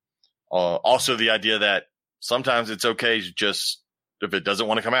it. Also, the idea that sometimes it's okay to just, if it doesn't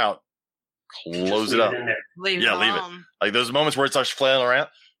want to come out, close it up. Leave Leave it. Like those moments where it starts flailing around,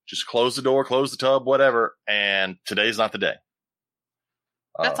 just close the door, close the tub, whatever. And today's not the day.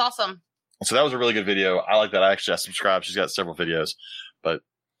 That's awesome. So that was a really good video. I like that. I subscribed. She's got several videos, but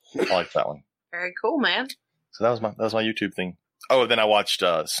I like that one. Very cool, man. So that was my YouTube thing. Oh, and then I watched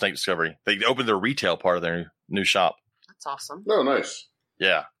Snake Discovery. They opened their retail part of their new shop. That's awesome. Oh, nice.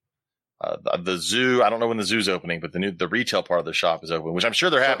 Yeah. The zoo, I don't know when the zoo's opening, but the retail part of the shop is open, which I'm sure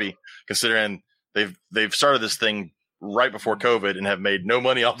they're happy considering they've started this thing right before COVID and have made no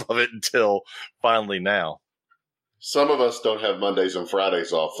money off of it until finally now. Some of us don't have Mondays and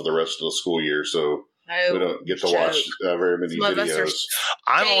Fridays off for the rest of the school year, so Oh, We don't get to watch very many Some of us are videos.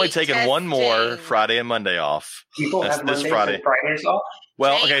 I'm only Stay taking one more testing. Friday and Monday off. People That's have this Mondays Friday. and Fridays off.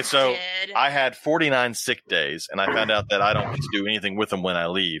 Well, James okay, so did. I had 49 sick days, and I found out that I don't get to do anything with them when I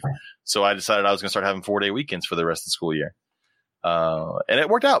leave. So I decided I was going to start having 4-day weekends for the rest of the school year. And it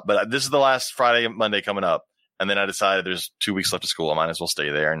worked out, but this is the last Friday and Monday coming up. And then I decided there's 2 weeks left of school. I might as well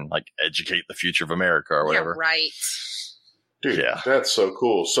stay there and like educate the future of America or whatever. Yeah, right. Dude, Yeah. that's so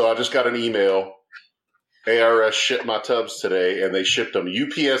cool. So I just got an email. ARS shipped my tubs today, and they shipped them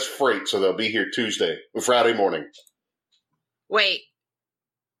UPS freight, so they'll be here Friday morning. Wait.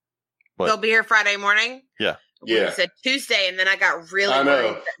 What? They'll be here Friday morning? Yeah. You Yeah. said Tuesday, and then I got really I know.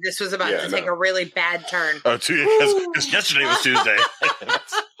 worried that this was about to take a really bad turn. Oh, because yesterday was Tuesday.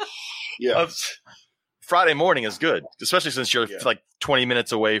 Yeah. Friday morning is good, especially since you're Yeah. like 20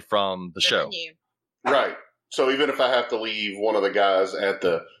 minutes away from the show. Menu. Right. So even if I have to leave one of the guys at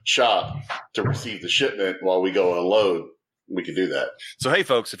the shop to receive the shipment while we go unload, we can do that. So, hey,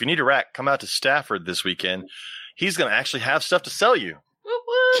 folks, if you need a rack, come out to Stafford this weekend. He's going to actually have stuff to sell you. Whoop,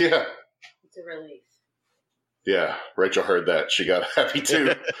 whoop. Yeah. It's a relief. Yeah. Rachel heard that. She got happy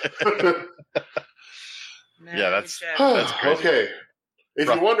too. Yeah, that's- joke. crazy. Okay. If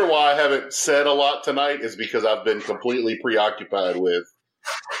you wonder why I haven't said a lot tonight, is because I've been completely preoccupied with,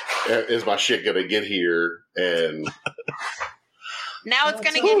 is my shit going to get here? And Now it's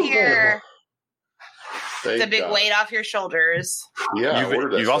going to get here. thank It's a big God. weight off your shoulders. Yeah. I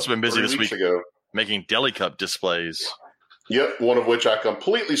ordered that You've also stuff been busy 3 this weeks week. ago. Making deli cup displays. Yep. One of which I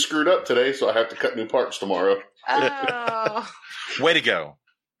completely screwed up today, so I have to cut new parts tomorrow. Oh. Way to go.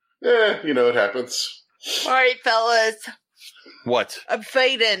 It happens. All right, fellas. What? I'm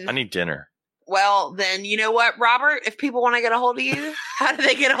fading. I need dinner. Well, then, you know what, Robert? If people want to get a hold of you, how do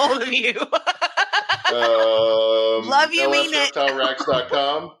they get a hold of you? Love you, mean it.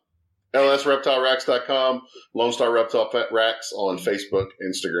 LSReptileRacks.com. LSReptileRacks.com. Lone Star Reptile Pet Racks on Facebook,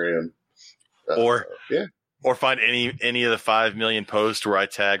 Instagram. Or find any of the 5 million posts where I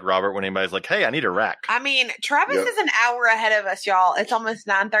tag Robert when anybody's like, hey, I need a rack. I mean, Travis is an hour ahead of us, y'all. It's almost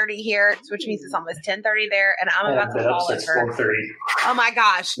 9:30 here, which means it's almost 10:30 there, and I'm about to fall since over. 4:30. Oh my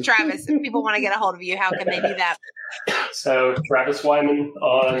gosh, Travis! If people want to get a hold of you, how can they do that? So Travis Wyman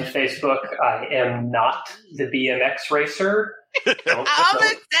on Facebook. I am not the BMX racer. I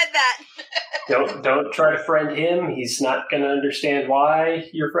almost said that. Don't try to friend him. He's not going to understand why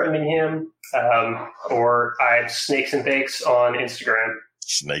you're friending him. Or I have Snakes and Bakes on Instagram.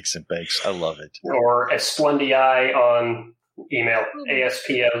 Snakes and bakes. I love it. Or Esplundii on email.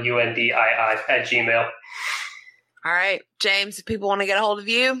 ASPLUNDII@gmail. All right, James. If people want to get a hold of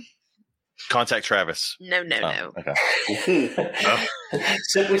you, Contact Travis. no. Okay.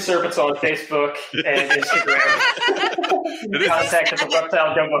 Simply Serpents on Facebook and Instagram. Contact the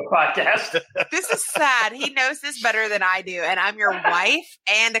Reptile Gumbo Podcast. This is sad. He knows this better than I do, and I'm your wife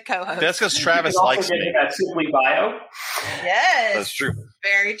and a co-host. That's because You Travis can also likes get me. him at Simply Bio. Yes, That's true.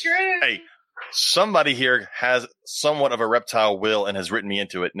 very true. Hey, somebody here has somewhat of a reptile will and has written me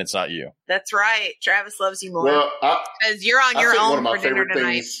into it, and it's not you. That's right. Travis loves you more Well, because you're on I your think one own of my for dinner favorite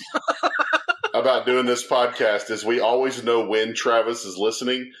tonight. things about doing this podcast is we always know when Travis is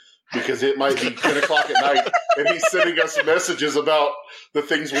listening, because it might be 10 o'clock at night and he's sending us messages about the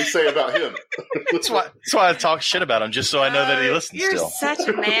things we say about him. That's why I talk shit about him, just so I know that he listens You're still. such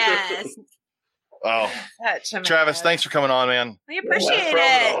a mess. Oh, Such a mess. Travis, thanks for coming on, man. We appreciate No problem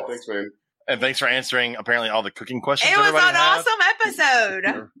at all. it. Thanks, man. And thanks for answering apparently all the cooking questions It was everybody an had. awesome episode.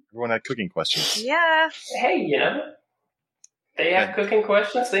 Everyone had cooking questions. Yeah, Hey, they have cooking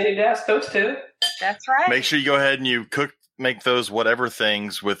questions. They need to ask those too. that's right. Make sure you go ahead and you make those whatever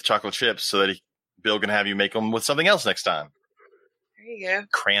things with chocolate chips so that Bill can have you make them with something else next time. There you go.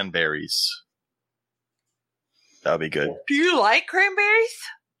 Cranberries. That would be good. Do you like cranberries?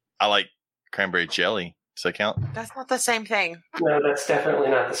 I like cranberry jelly. Does that count? That's not the same thing. No, that's definitely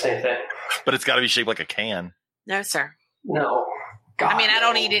not the same thing. But it's got to be shaped like a can. No, sir. No. God, I mean, I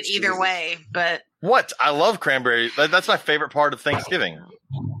don't no. eat it either Jesus. way, but What? I love cranberry. That's my favorite part of Thanksgiving.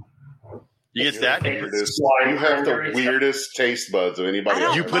 You get that? You have the weirdest taste buds of anybody I don't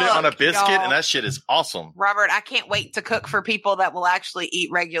else. You put it on a Look, biscuit, y'all. and that shit is awesome. Robert, I can't wait to cook for people that will actually eat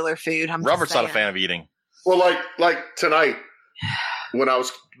regular food. Robert's not a fan of eating. Well, like tonight, when I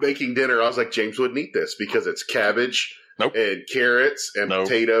was making dinner, I was like, James wouldn't eat this because it's cabbage Nope. and carrots and Nope.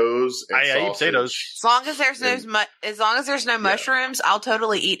 potatoes and I eat sausage. potatoes. As long as there's no mushrooms, I'll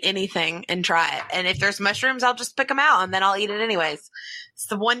totally eat anything and try it. And if there's mushrooms, I'll just pick them out and then I'll eat it anyways. It's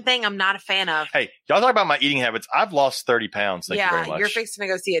the one thing I'm not a fan of. Hey, y'all talk about my eating habits. I've lost 30 pounds. Thank you very Yeah, much. you're fixing to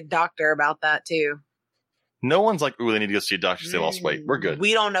go see a doctor about that too. No one's like, ooh, they need to go see a doctor because they lost weight. We're good.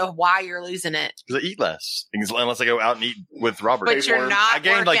 We don't know why you're losing it. Because I eat less. Unless I go out and eat with Robert. But you're not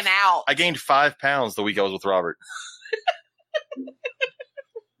working out. I gained 5 pounds the week I was with Robert.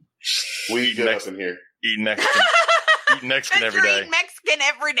 We eat good up in here. Eating Mexican every day. Eat Mexican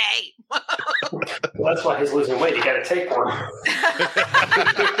every day. Well, that's why he's losing weight. You got to take one.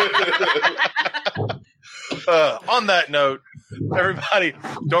 On that note, everybody,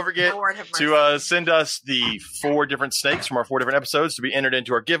 don't forget to send us the 4 different snakes from our 4 different episodes to be entered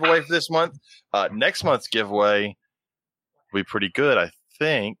into our giveaway for this month. Next month's giveaway will be pretty good, I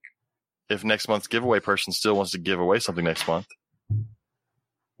think. If next month's giveaway person still wants to give away something next month.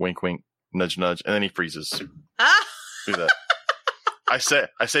 Wink, wink, nudge, nudge, and then he freezes. Do that. I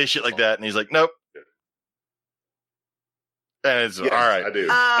say shit like that, and he's like, "Nope." And it's Yes, all right. I do.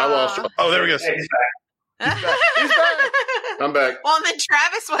 I lost. Oh, there we go. He's back. He's back. I'm back. Well, and then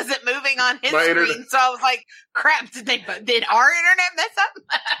Travis wasn't moving on his My screen, internet- so I was like, "Crap! Did our internet mess up?"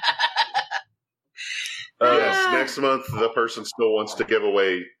 Yes, next month the person still wants to give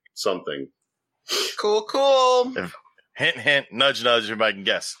away something. Cool. Hint, hint, nudge, nudge. Everybody can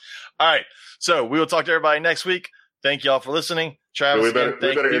guess. All right. So we will talk to everybody next week. Thank y'all for listening. Travis, We better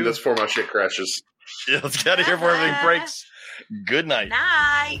thank you. end this before my shit crashes. Yeah, let's get out of here before everything breaks. Good night.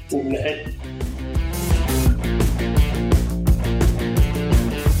 Night. Good night.